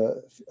is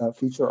the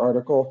feature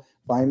article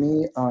by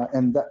me,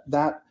 and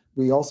that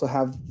we also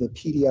have the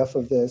PDF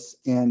of this,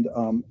 and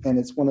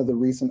it's one of the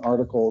recent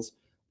articles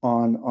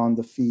on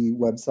the Fee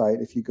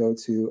website. If you go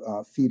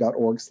to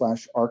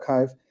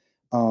fee.org/archive,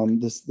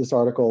 this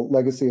article,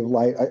 Legacy of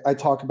Light, I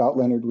talk about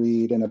Leonard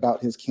Read and about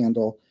his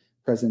candle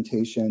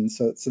presentation.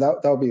 So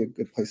that'll be a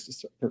good place to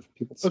start for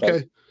people to start.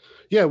 Okay.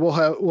 Yeah, we'll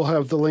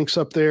have the links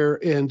up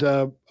there, and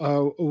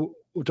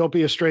don't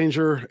be a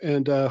stranger.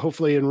 And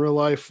hopefully in real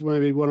life,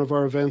 maybe one of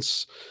our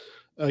events,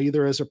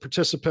 either as a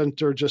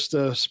participant or just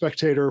a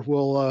spectator,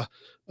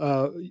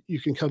 you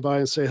can come by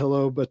and say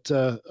hello. But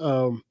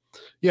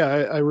yeah,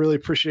 I really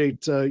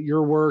appreciate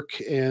your work,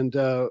 and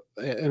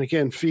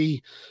again,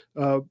 Fee.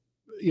 You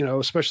know,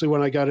 especially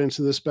when I got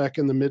into this back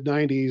in the mid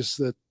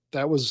 '90s,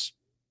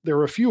 there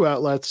were a few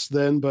outlets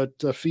then, but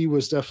Fee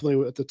was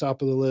definitely at the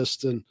top of the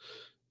list, and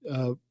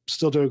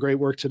still doing great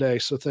work today.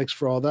 So thanks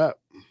for all that.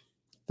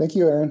 Thank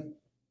you, Aaron.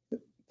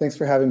 Thanks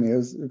for having me. It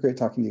was great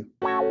talking to you.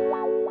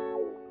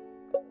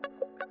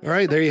 All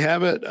right, there you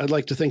have it. I'd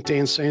like to thank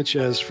Dan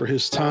Sanchez for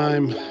his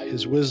time,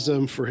 his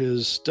wisdom, for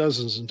his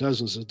dozens and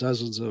dozens and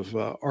dozens of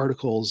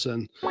articles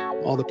and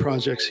all the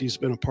projects he's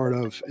been a part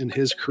of in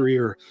his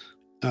career.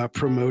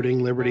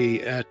 Promoting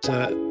liberty at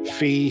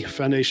FEE,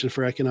 Foundation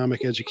for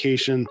Economic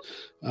Education,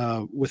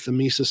 with the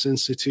Mises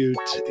Institute,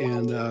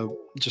 and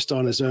just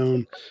on his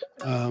own.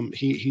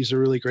 He's a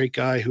really great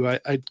guy who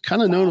I'd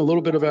kind of known a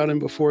little bit about him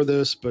before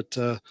this, but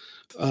I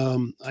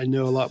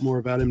know a lot more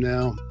about him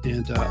now,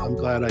 and I'm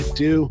glad I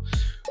do.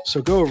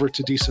 So go over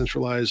to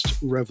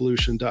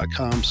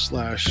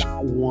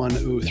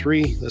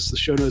decentralizedrevolution.com/103. That's the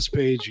show notes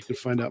page. You can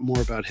find out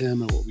more about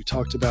him and what we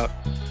talked about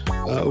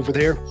over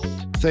there.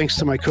 Thanks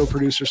to my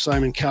co-producer,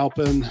 Simon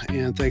Kalpin,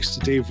 and thanks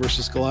to Dave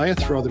versus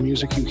Goliath for all the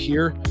music you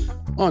hear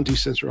on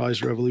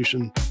Decentralized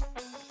Revolution.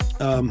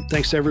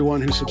 Thanks to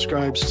everyone who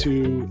subscribes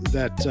to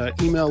that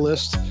email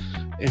list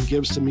and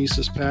gives to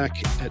Mises PAC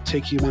at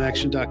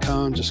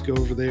takehumanaction.com. Just go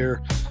over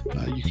there.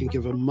 You can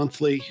give a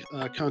monthly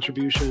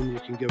contribution. You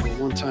can give a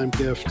one-time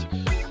gift.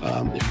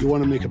 If you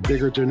want to make a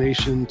bigger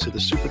donation to the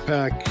Super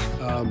PAC,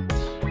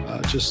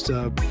 just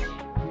go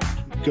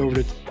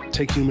over to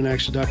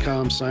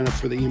takehumanaction.com, sign up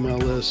for the email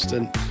list,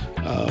 and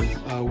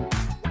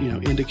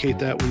indicate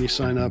that when you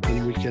sign up,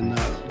 and we can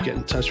get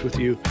in touch with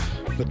you.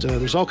 But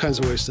there's all kinds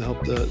of ways to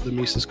help the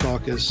Mises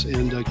Caucus,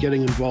 and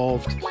getting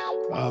involved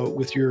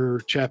with your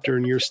chapter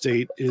in your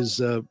state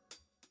is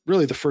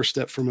really the first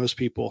step for most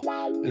people.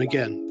 And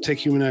again,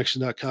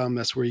 takehumanaction.com,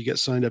 that's where you get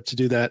signed up to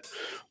do that.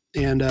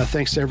 And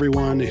thanks to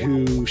everyone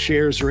who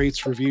shares,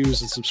 rates,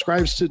 reviews, and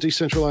subscribes to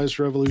Decentralized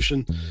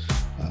Revolution.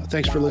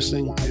 Thanks for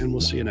listening, and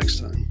we'll see you next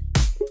time.